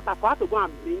a daughter for her to go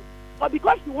and bring? Or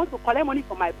because she wants to collect money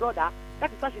from my brother,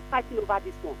 that is why she's fighting over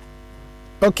this one.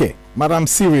 Okay, Madam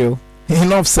Cyril,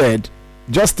 enough said.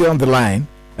 Just stay on the line.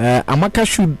 Amaka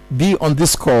should be on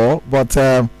this call, but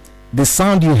the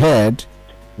sound you heard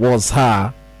was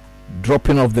her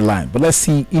dropping off the line. But let's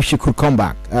see if she could come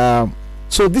back.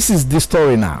 So this is the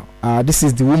story now. This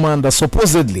is the woman that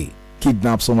supposedly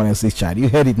kidnapped someone else's child. You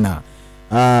heard it now.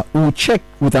 We'll check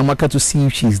with Amaka to see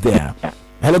if she's there.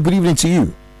 Hello, good evening to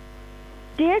you.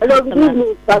 Dear hello, good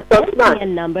evening, Pastor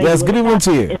number yes, good evening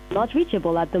to you. It's not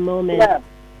reachable at the moment. Yeah.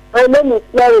 My name is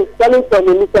Cyril, calling from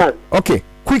Militan. Okay,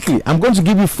 quickly, I'm going to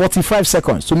give you 45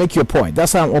 seconds to make your point.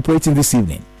 That's how I'm operating this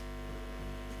evening.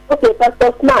 Okay,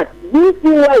 Pastor Smart, do you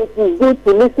see why it is good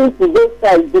to listen to both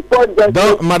sides before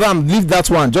judging? Madam, leave that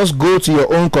one. Just go to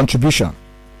your own contribution.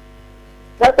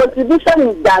 My contribution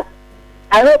is that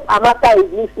I hope Amaka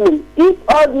is listening. If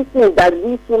all these things that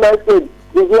this woman said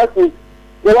is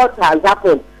what has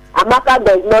happened, Amaka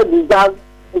does not deserve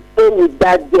to stay with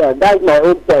that girl. That's my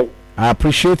own point. I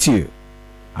appreciate you.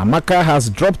 Amaka has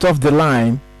dropped off the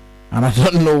line, and I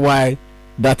don't know why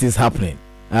that is happening.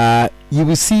 You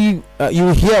will see, you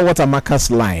will hear what Amaka's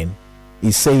line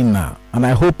is saying now, and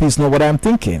I hope it's not what I'm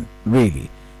thinking, really.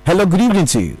 Hello, good evening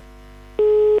to you.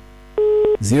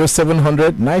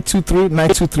 0700 923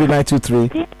 923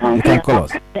 923. You can call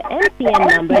us. The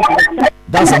MTN number.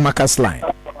 That's Amaka's line.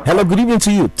 Hello, good evening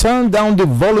to you. Turn down the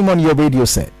volume on your radio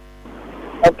set.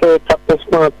 Okay, Captain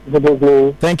Smart, good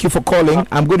evening. Thank you for calling.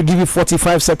 I'm going to give you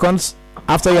 45 seconds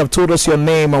after you have told us your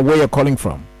name and where you're calling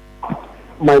from.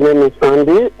 My name is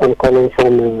Andy. I'm calling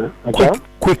from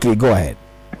Quickly, go ahead.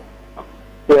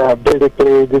 Yeah,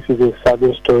 basically, this is a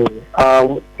sad story.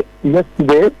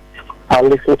 Yesterday, I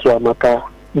listened to Amaka.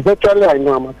 Virtually, I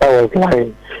know Amaka was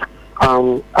lying.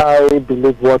 I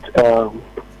believe what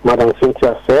Madam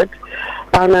Cynthia said.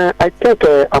 And I think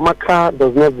Amaka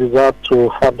does not deserve to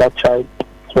have that child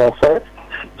to herself.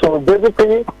 So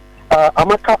basically,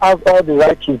 Amaka has all the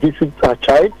right to visit her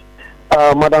child.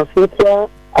 Madam Cynthia,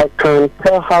 I can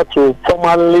tell her to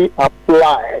formally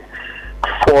apply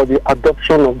for the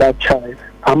adoption of that child.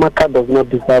 Amaka does not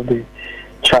deserve the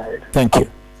child. Thank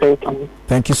you. Thank you.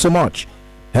 Thank you so much.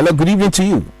 Hello, good evening to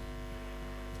you.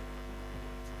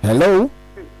 Hello.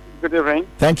 Good evening.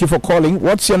 Thank you for calling.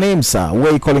 What's your name, sir? Where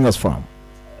are you calling us from?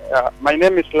 My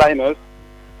name is Linus.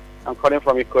 I'm calling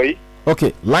from Ikoyi.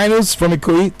 Okay, Linus from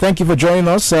Ikoyi. Thank you for joining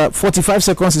us. 45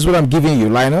 seconds is what I'm giving you,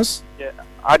 Linus. Yeah,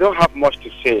 I don't have much to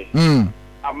say.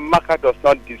 Amaka does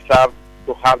not deserve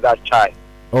to have that child.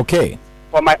 Okay.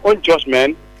 For my own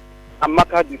judgment,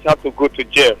 Amaka deserves to go to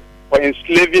jail for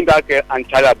enslaving that girl and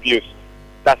child abuse.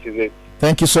 That is it.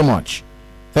 Thank you so much.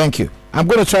 Thank you. I'm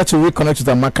going to try to reconnect with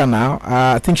Amaka now.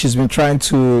 I think she's been trying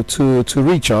to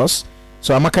reach us.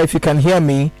 So Amaka, if you can hear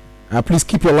me, please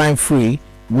keep your line free.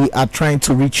 We are trying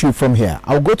to reach you from here.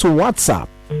 I'll go to WhatsApp.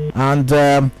 And,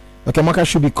 okay, Amaka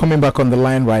should be coming back on the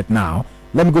line right now.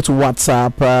 Let me go to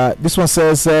WhatsApp. This one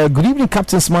says, good evening,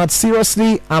 Captain Smart.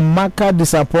 Seriously, Amaka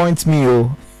disappoints me.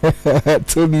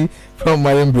 Tony from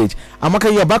Marine Bridge.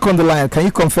 Amaka, you're back on the line. Can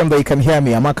you confirm that you can hear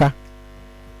me, Amaka?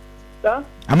 Sir?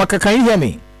 Amaka, can you hear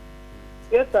me?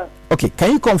 Yes, sir. Okay,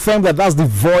 can you confirm that that's the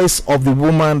voice of the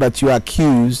woman that you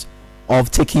accused of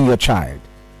taking your child?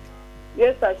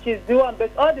 Yes, sir. She's the one,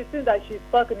 but all the things that she's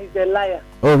talking is a liar.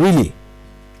 Oh, really?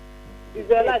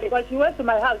 It's a lie because she went to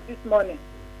my house this morning.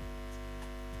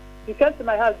 She came to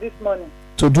my house this morning.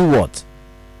 To do what?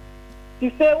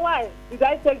 She said, why did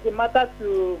I take the matter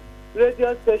to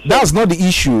radio station? That's not the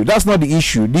issue. That's not the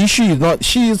issue. The issue is not,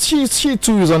 she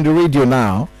too is on the radio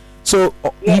now. So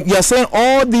yes. You're saying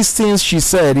all these things she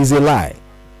said is a lie?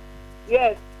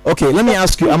 Yes. Okay, let me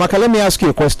ask you, Amaka, let me ask you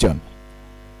a question.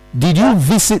 Did you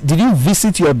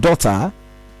visit your daughter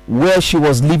where she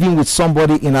was living with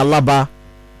somebody in Alaba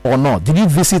or not? Did you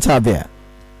visit her there?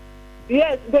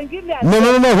 Yes, then give me a No,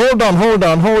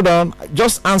 hold on.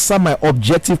 Just answer my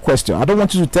objective question. I don't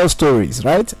want you to tell stories,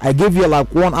 right? I gave you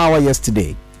like 1 hour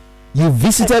yesterday. You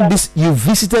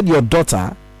visited your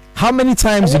daughter. How many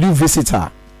times did you visit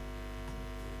her?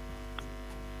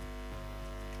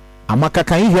 Amaka,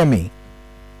 can you hear me?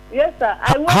 Yes, sir.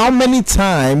 How many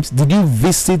times did you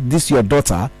visit your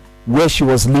daughter where she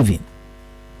was living?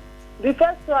 The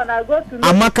first one, I go to.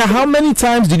 Amaka, how many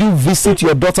times did you visit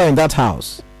your daughter in that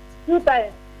house? 2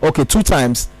 times. Okay, 2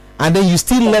 times. And then you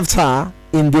still left her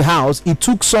in the house. It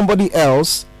took somebody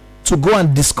else to go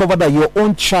and discover that your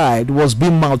own child was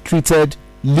being maltreated,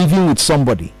 living with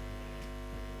somebody.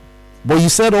 But you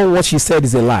said all what she said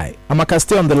is a lie. Amaka,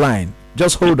 stay on the line.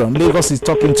 Just hold on. Lagos is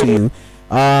talking to you.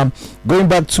 Going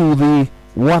back to the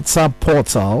WhatsApp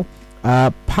portal,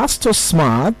 Pastor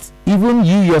Smart, even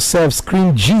you yourself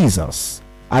screamed Jesus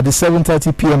at the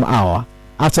 7:30 p.m. hour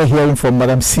after hearing from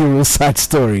Madam Cyril's side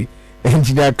story.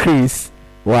 Engineer Chris,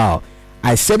 wow.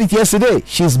 I said it yesterday.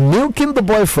 She's milking the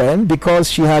boyfriend because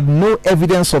she had no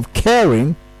evidence of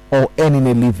caring or earning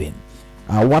a living.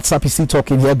 WhatsApp is still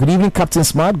talking here. Good evening, Captain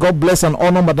Smart. God bless and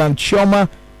honor Madam Chioma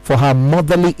for her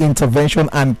motherly intervention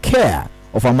and care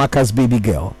of Amaka's baby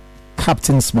girl.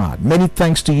 Captain Smart, many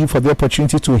thanks to you for the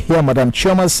opportunity to hear Madam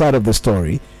Chioma's side of the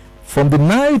story. From the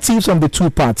narratives on the two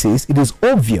parties, it is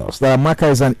obvious that Amaka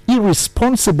is an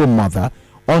irresponsible mother,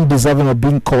 undeserving of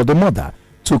being called a mother.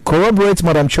 To corroborate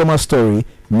Madam Chioma's story,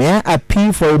 may I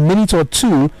appeal for a minute or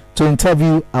two to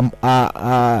interview of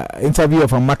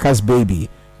Amaka's baby.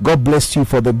 God bless you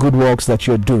for the good works that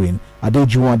you're doing.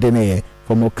 Adejuwa Deneye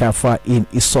from Okafa in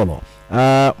Isolo.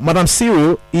 Madam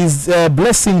Cyril, is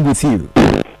blessing with you?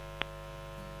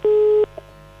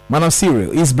 Madam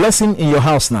Cyril, is blessing in your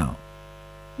house now?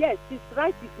 Yes, she's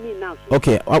right with me now.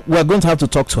 Okay, we're going to have to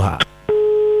talk to her.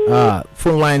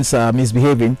 Phone lines are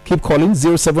misbehaving. Keep calling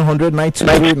 0700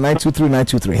 923 923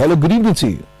 923. Hello, good evening to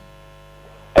you.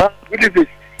 Good evening.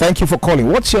 Thank you for calling.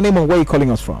 What's your name and where are you calling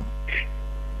us from?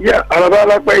 Yeah,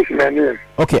 Alabama is my name.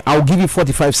 Okay, I'll give you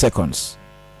 45 seconds.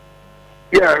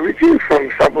 Yeah, reaching from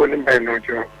Saboni by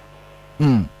Nojo.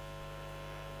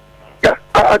 Yeah,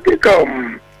 I think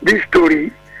this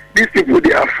story, these people,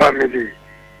 they are family.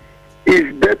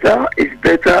 It's better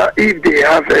if they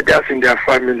have elders in their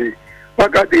family. Why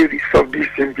can't they resolve this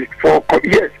thing before?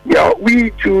 Yes, we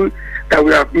too that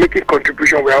we are making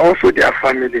contribution. We are also their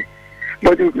family,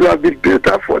 but it would have been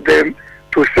better for them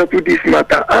to settle this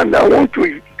matter. And I want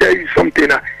to tell you something.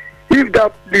 If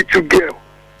that little girl,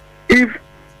 if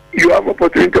you have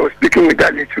opportunity of speaking with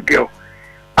that little girl,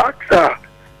 ask her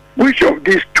which of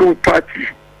these two parties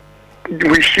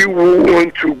will she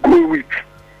want to go with.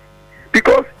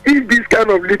 Because if this kind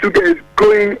of little girl is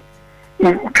going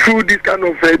through this kind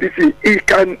of this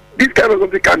kind of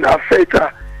something can affect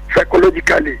her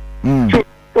psychologically. So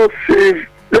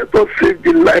let us save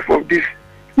the life of this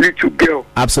little girl.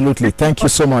 Absolutely. Thank you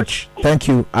so much. Thank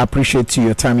you. I appreciate you.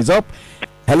 Your time is up.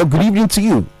 Hello, good evening to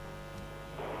you.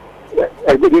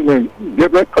 Good evening.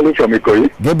 Gabriel calling from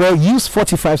Ikoyi. Gabriel, use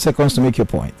 45 seconds to make your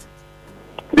point.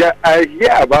 Yeah, I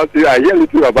hear about it. I hear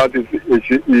little about it.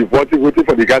 She waiting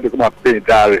for the guy to come and pay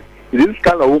dowry. Is this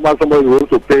kind of woman somebody wants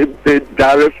to pay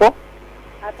dowry for?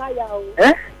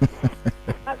 Eh?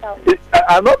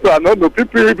 I know.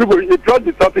 People, you brought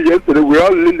the topic yesterday. We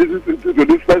all listened to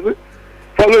this person.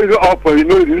 Following it up,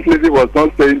 this lady was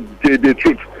not saying the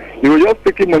truth. You were just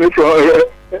taking money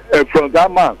from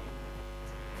that man.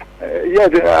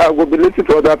 I will be listening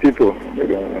to other people.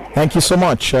 Thank you so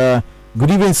much. Good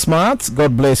evening, Smart.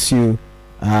 God bless you.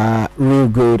 Real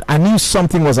good. I knew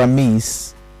something was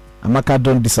amiss. Amaka,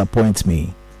 don't disappoint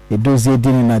me. Edozie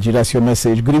Dini Nigeria, that's your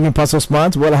message. Good evening, Pastor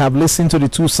Smart. Well, I have listened to the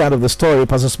two sides of the story.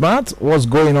 Pastor Smart, what's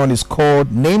going on is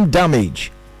called name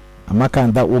damage. Amaka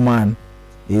and that woman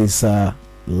is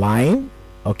lying.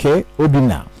 Okay,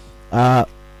 Odina.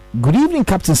 Good evening,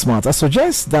 Captain Smart. I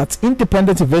suggest that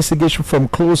independent investigation from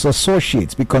close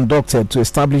associates be conducted to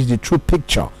establish the true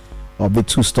picture of the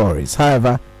two stories.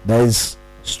 However, there is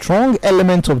strong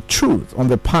element of truth on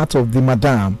the part of the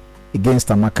madam against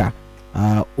Amaka.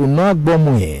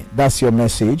 Unagbomuye, that's your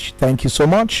message. Thank you so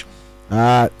much.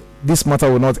 This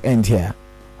matter will not end here,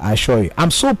 I assure you.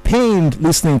 I'm so pained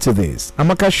listening to this.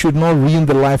 Amaka should not ruin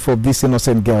the life of this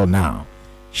innocent girl now.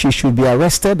 She should be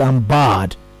arrested and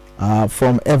barred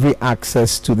from every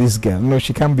access to this girl. No,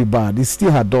 she can't be barred. It's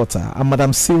still her daughter. And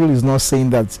Madam Cyril is not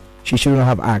saying that she shouldn't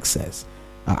have access.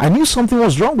 I knew something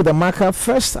was wrong with Amaka.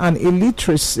 First, an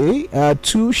illiteracy.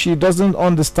 Two, she doesn't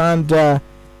understand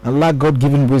and lack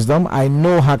God-given wisdom. I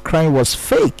know her crying was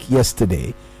fake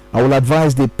yesterday. I will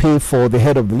advise they pay for the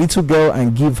head of the little girl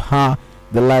and give her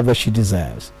the life that she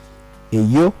deserves.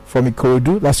 Eyo from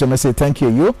Ikorodu, that's your message. Thank you,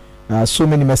 Eyo. So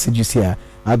many messages here.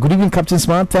 Good evening, Captain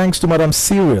Smart. Thanks to Madam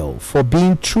Cyril for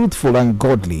being truthful and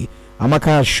godly. Amaka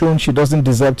has shown she doesn't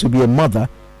deserve to be a mother.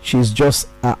 She's just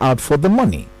out for the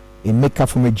money. A maker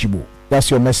from a jibo.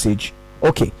 That's your message.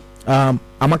 Okay.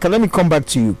 Amaka, let me come back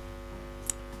to you.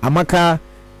 Amaka,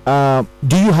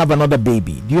 do you have another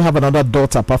baby? Do you have another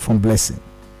daughter apart from Blessing?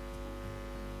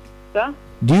 Sir?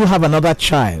 Do you have another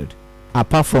child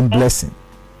apart from Blessing?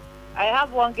 I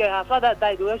have one girl. Her father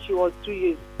died when she was 2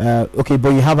 years. Okay, but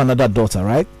you have another daughter,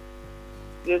 right?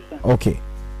 Yes, sir. Okay.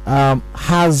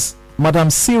 Has Madam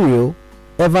Cyril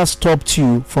ever stopped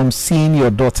you from seeing your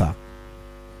daughter?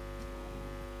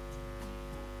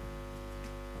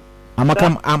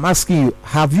 I'm asking you,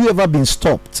 have you ever been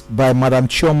stopped by Madam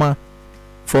Chioma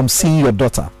from seeing your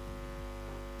daughter?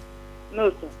 No,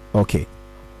 sir. Okay.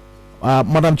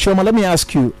 Madam Chioma, let me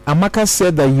ask you. Amaka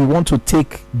said that you want to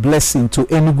take Blessing to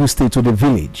Enugu State, to the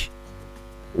village.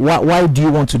 Why do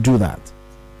you want to do that?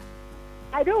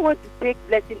 I don't want to take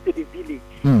Blessing to the village.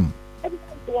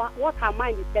 What her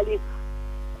mind is telling her.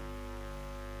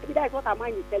 Maybe that's what her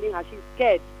mind is telling her. She's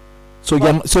scared.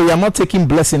 So you're not taking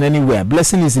Blessing anywhere.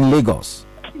 Blessing is in Lagos.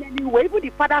 Anyway, even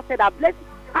the father said that Blessing,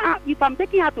 if I'm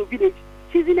taking her to village,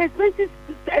 she's in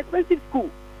expensive school.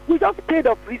 We just paid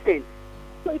off recent.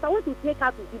 So if I want to take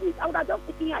her to village, I would have just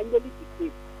taken her in the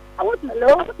village. I want to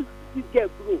see this girl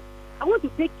grow. I want to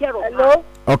take care of her.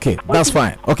 Okay, that's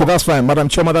fine. Okay, that's fine. Madam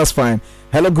Chioma, that's fine.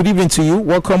 Hello, good evening to you.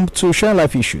 Welcome to Share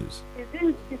Life Issues. Is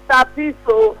this Sister Peace?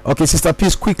 Okay, Sister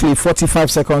Peace, quickly,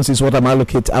 45 seconds is what I'm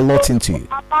allotting to you.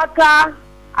 Amaka,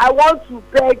 I want to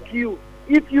beg you.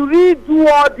 If you really do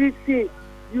all these things,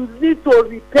 you need to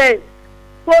repent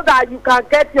so that you can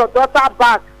get your daughter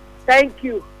back. Thank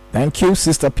you. Thank you,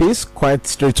 Sister Peace. Quite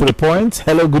straight to the point.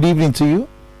 Hello, good evening to you.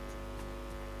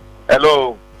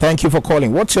 Hello. Thank you for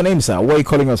calling. What's your name, sir? Where are you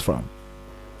calling us from?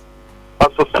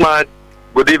 Pastor Smart,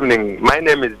 good evening. My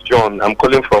name is John. I'm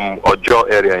calling from Ojo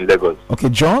area in Lagos. Okay,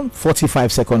 John,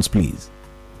 45 seconds, please.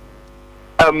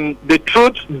 The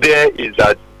truth there is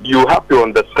that you have to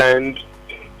understand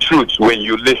truth when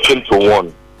you listen to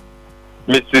one.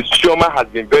 Mrs. Chioma has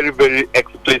been very, very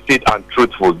explicit and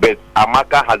truthful, but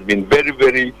Amaka has been very,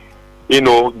 very,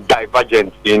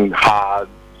 divergent in her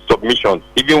submissions.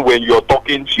 Even when you're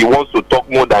talking, she wants to talk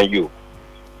more than you.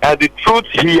 And the truth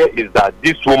here is that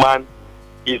this woman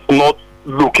is not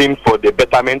looking for the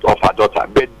betterment of her daughter,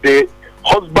 but the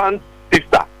husband's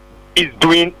sister is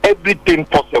doing everything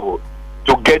possible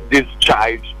to get this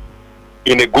child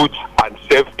in a good and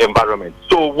safe environment.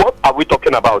 So what are we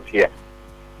talking about here?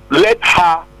 Let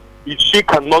her, if she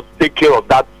cannot take care of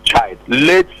that child,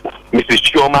 let Mrs.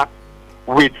 Chioma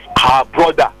with her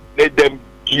brother, let them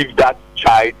give that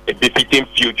child a befitting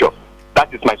future.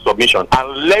 That is my submission.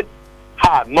 And let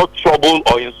her not trouble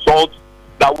or insult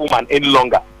that woman any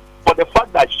longer. For the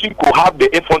fact that she could have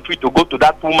the effrontery to go to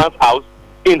that woman's house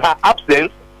in her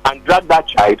absence and drag that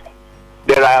child,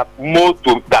 there are more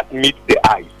that meet the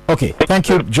eye. Okay, thank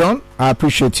you, John. I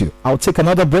appreciate you. I'll take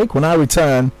another break. When I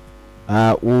return,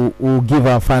 we'll give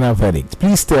our final verdict.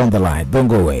 Please stay on the line. Don't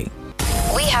go away.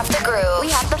 We have the groove. We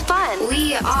have the fun.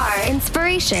 We are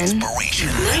inspiration.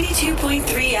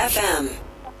 92.3 FM.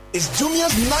 It's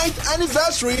Jumia's 9th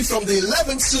anniversary from the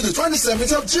 11th to the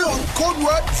 27th of June. Code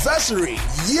word Versary.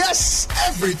 Yes,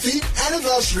 everything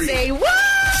anniversary. Say what?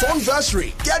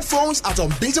 Phoneversary. Get phones at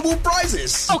unbeatable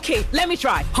prices. Okay, let me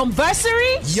try.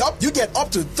 Homeversary? Yup, you get up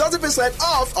to 30%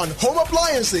 off on home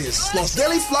appliances, plus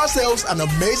daily flash sales and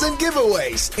amazing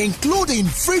giveaways, including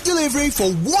free delivery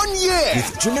for 1 year.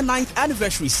 With Jumia 9th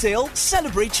anniversary sale,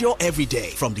 celebrate your everyday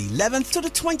from the 11th to the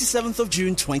 27th of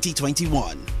June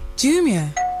 2021.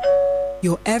 Jumia,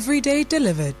 your everyday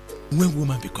delivered. When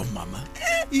woman become mama,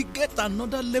 e get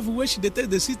another level where she dey take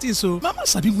the city. So mama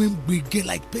sabi when we get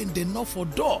like pain dey knock for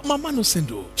door. Mama no send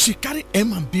o. She carry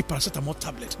M&B paracetamol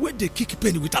tablet wey dey kick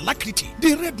pain with alacrity.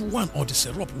 The red one or the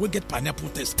syrup wey get pineapple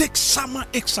taste take sama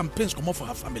aches and pains comot for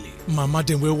her family. Mama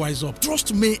dem wey wise up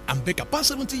trust me and Becca past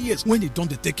 70 years when e don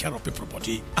dey take care of people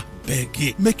body.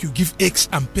 Abeg, make you give aches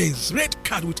and pains red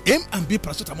card with M&B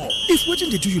paracetamol. If wetin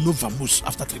dey do you no vamoose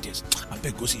after 3 days,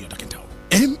 abeg go see your doctor.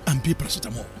 M&B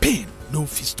paracetamol. Pain no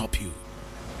fit stop you.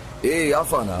 Hey,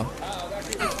 Alpha now.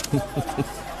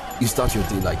 You start your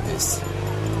day like this.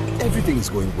 Everything is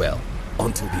going well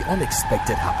until the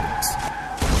unexpected happens.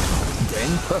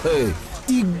 Then, hey,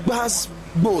 the bass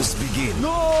boss begin.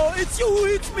 No, it's you,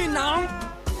 it's me now.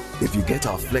 If you get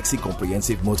our Flexi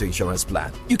Comprehensive Motor Insurance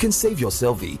Plan, you can save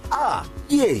yourself and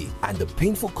the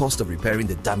painful cost of repairing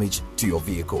the damage to your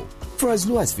vehicle for as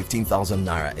low as 15,000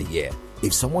 naira a year.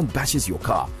 If someone bashes your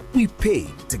car, we pay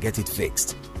to get it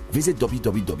fixed. Visit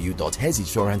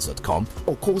www.headsinsurance.com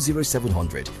or call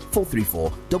 0700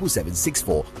 434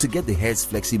 7764 to get the Heads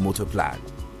Flexi Motor Plan.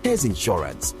 Heads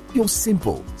Insurance, your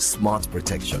simple, smart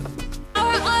protection.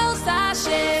 Our oil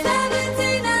sachet,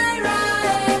 79 naira,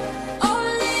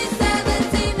 only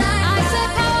 79 naira. I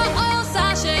said our oil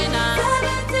sachet now,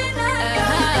 79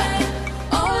 naira,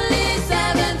 only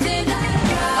 79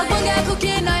 naira. Ogbonge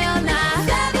cooking oil now,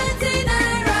 79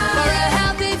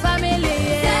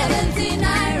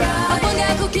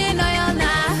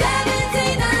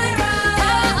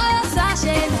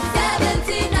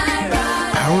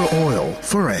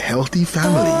 happy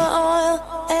family.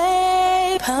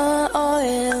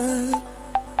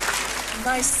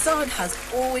 My son has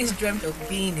always dreamt of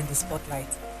being in the spotlight.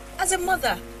 As a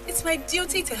mother, it's my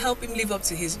duty to help him live up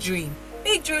to his dream.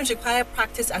 Big dreams require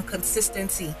practice and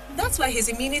consistency. That's why his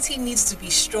immunity needs to be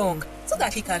strong, so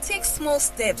that he can take small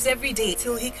steps every day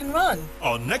till he can run.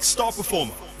 Our next star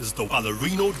performer is the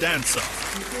ballerino dancer.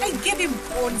 I give him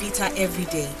Born Vita every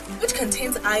day, which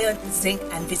contains iron, zinc,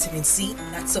 and vitamin C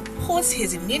that supports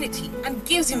his immunity and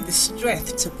gives him the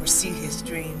strength to pursue his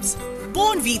dreams.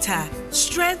 Born Vita,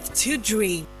 strength to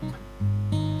dream.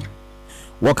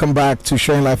 Welcome back to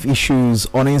Sharing Life Issues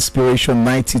on Inspiration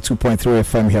 92.3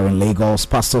 FM here in Lagos.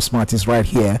 Pastor Smart is right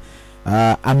here.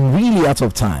 I'm really out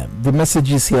of time. The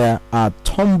messages here are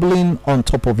tumbling on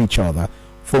top of each other.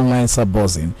 Phone lines are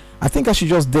buzzing. I think I should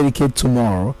just dedicate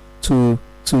tomorrow to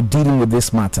dealing with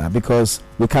this matter because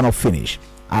we cannot finish.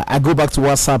 I go back to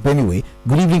WhatsApp anyway.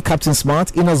 Good evening, Captain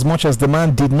Smart. In as much as the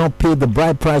man did not pay the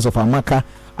bride price of Amaka,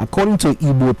 according to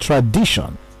Igbo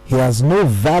tradition, he has no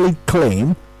valid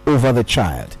claim over the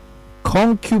child.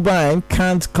 Concubine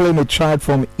can't claim a child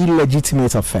from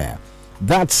illegitimate affair.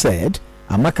 That said,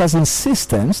 Amaka's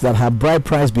insistence that her bride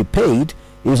price be paid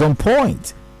is on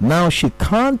point. Now she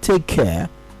can't take care.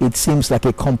 It seems like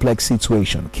a complex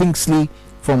situation. Kingsley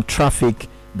from Traffic,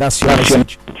 that's your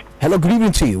message. Hello, good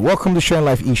evening to you. Welcome to Sharing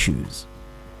Life Issues.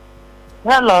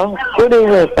 Hello, good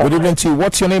evening. Good evening to you.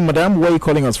 What's your name, madam? Where are you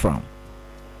calling us from?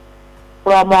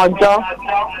 From Ojo.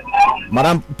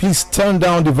 Madam, please turn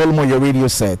down the volume on your radio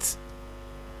set.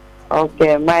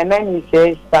 Okay, my name is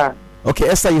Esther. Okay,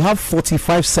 Esther, you have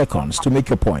 45 seconds to make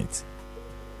your point.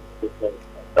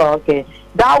 Okay,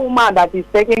 that woman that is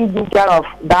taking good care of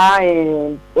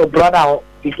that brother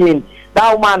begin,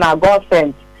 that woman I got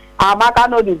sent. Amaka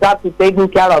no deserve to take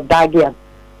good care of that girl.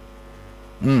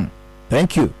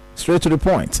 Thank you. Straight to the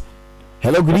point.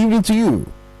 Hello, good evening to you.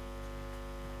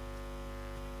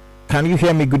 Can you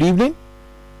hear me? Good evening.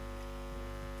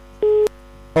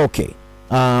 Okay.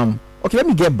 Okay, let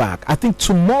me get back. I think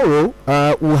tomorrow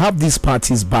we'll have these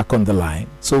parties back on the line,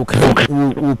 so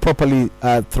we'll properly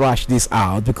thrash this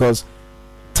out because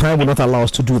time will not allow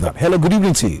us to do that. Hello, good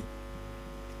evening to you.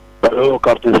 Hello,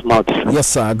 Captain Smart. Yes,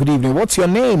 sir. Good evening. What's your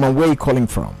name and where are you calling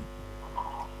from?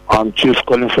 I'm Chief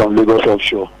calling from Lagos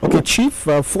Offshore. Okay, Chief,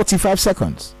 45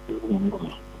 seconds.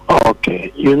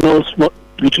 Okay, you know,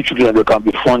 little children, they can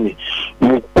be funny.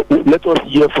 Let us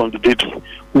hear from the baby.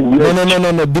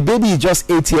 No. The baby is just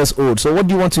 8 years old. So what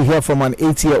do you want to hear from an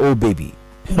 8-year-old baby?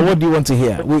 What do you want to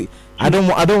hear? I don't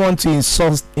want to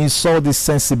insult the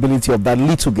sensibility of that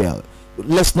little girl.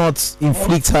 Let's not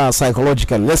inflict her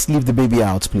psychologically. Let's leave the baby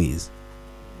out, please.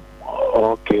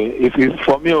 Okay, if it's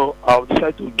for me, I'll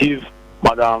decide to give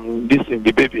Madam this in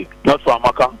the baby, not for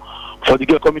Amaka. For the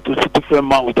girl coming to see different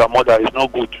man with her mother is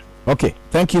not good. Okay,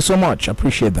 thank you so much. I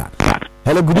appreciate that.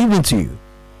 Hello, good evening to you.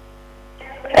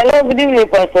 Hello, good evening,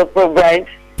 Pastor Fulbright.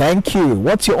 Thank you.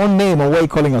 What's your own name and where are you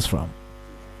calling us from?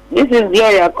 This is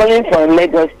Gloria calling from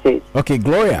Lagos State. Okay,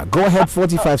 Gloria, go ahead.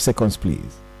 45 seconds,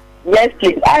 please. Yes,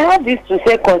 please. I have this to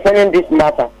say concerning this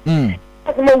matter.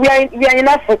 We are in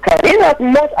Africa. In as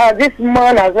much as this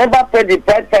man has never paid the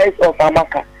bride price of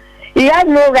Amaka, he has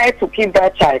no right to keep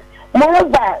that child.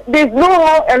 Moreover, there's no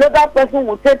how another person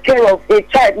will take care of a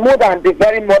child more than the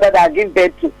very mother that gives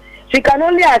birth to. She can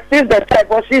only assist the child,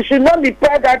 but she should not be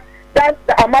proud that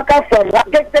Amaka from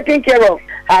taking care of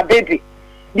her baby.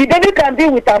 The baby can be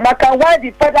with Amaka while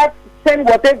the father send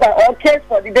whatever or cares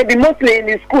for the baby, mostly in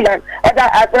the school and other.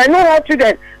 I know how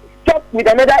children talk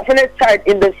with another fellow child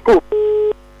in the school.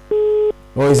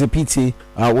 Oh, it's a pity.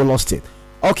 We lost it.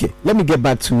 Okay, let me get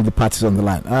back to the parties on the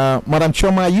line. Madam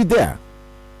Chioma, are you there?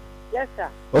 Yes, sir.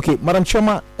 Okay, Madam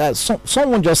Chioma,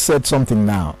 someone just said something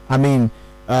now. I mean,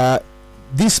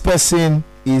 this person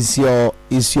is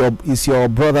your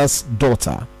brother's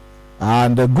daughter,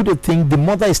 and a good thing the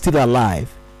mother is still alive.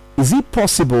 Is it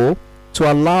possible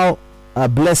to allow a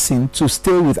blessing to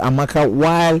stay with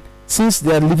Amaka since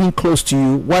they are living close to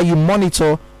you, while you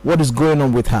monitor what is going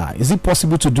on with her? Is it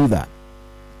possible to do that?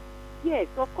 Yes,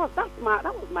 of course. That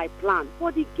was my plan.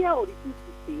 For the girl refused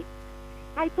to stay.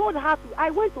 I told her I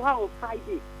went to her on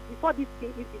Friday before this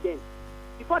incident.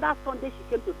 Before that Sunday she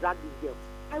came to drag this girl.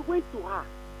 I went to her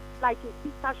like a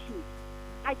sister should.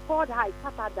 I called her, I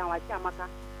sat her down, I said, Amaka,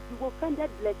 you've offended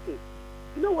Blessing.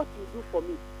 You know what you do for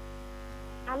me?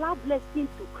 Allow Blessing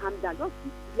to calm down. Just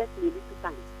give Blessing a little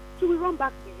time. She will run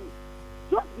back to you.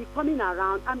 Just be coming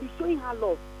around and be showing her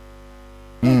love.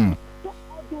 Just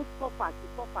all those suffered.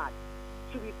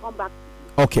 She will come back to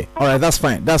you. Okay, all right, that's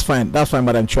fine,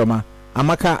 Madam Chioma.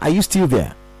 Amaka, are you still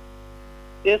there?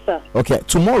 Yes, sir. Okay,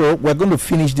 tomorrow we're going to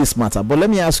finish this matter, but let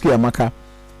me ask you, Amaka,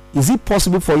 is it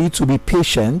possible for you to be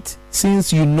patient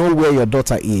since you know where your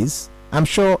daughter is? I'm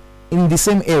sure in the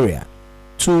same area,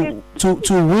 to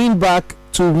win back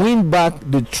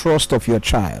the trust of your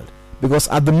child, because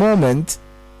at the moment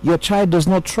your child does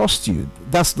not trust you.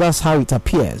 That's how it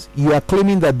appears. You are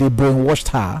claiming that they brainwashed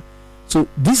her, so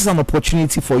this is an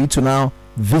opportunity for you to now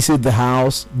visit the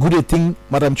house. Good thing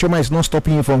Madam Chioma is not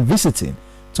stopping you from visiting,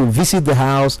 to visit the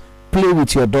house, play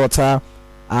with your daughter,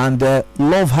 and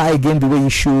love her again the way you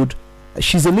should.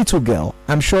 She's a little girl.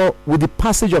 I'm sure with the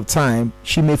passage of time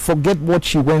she may forget what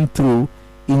she went through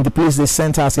in the place they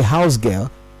sent her as a house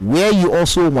girl, where you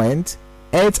also went,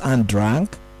 ate and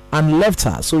drank and left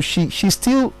her. So she's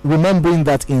still remembering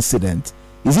that incident.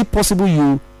 Is it possible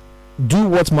you do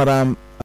what Madam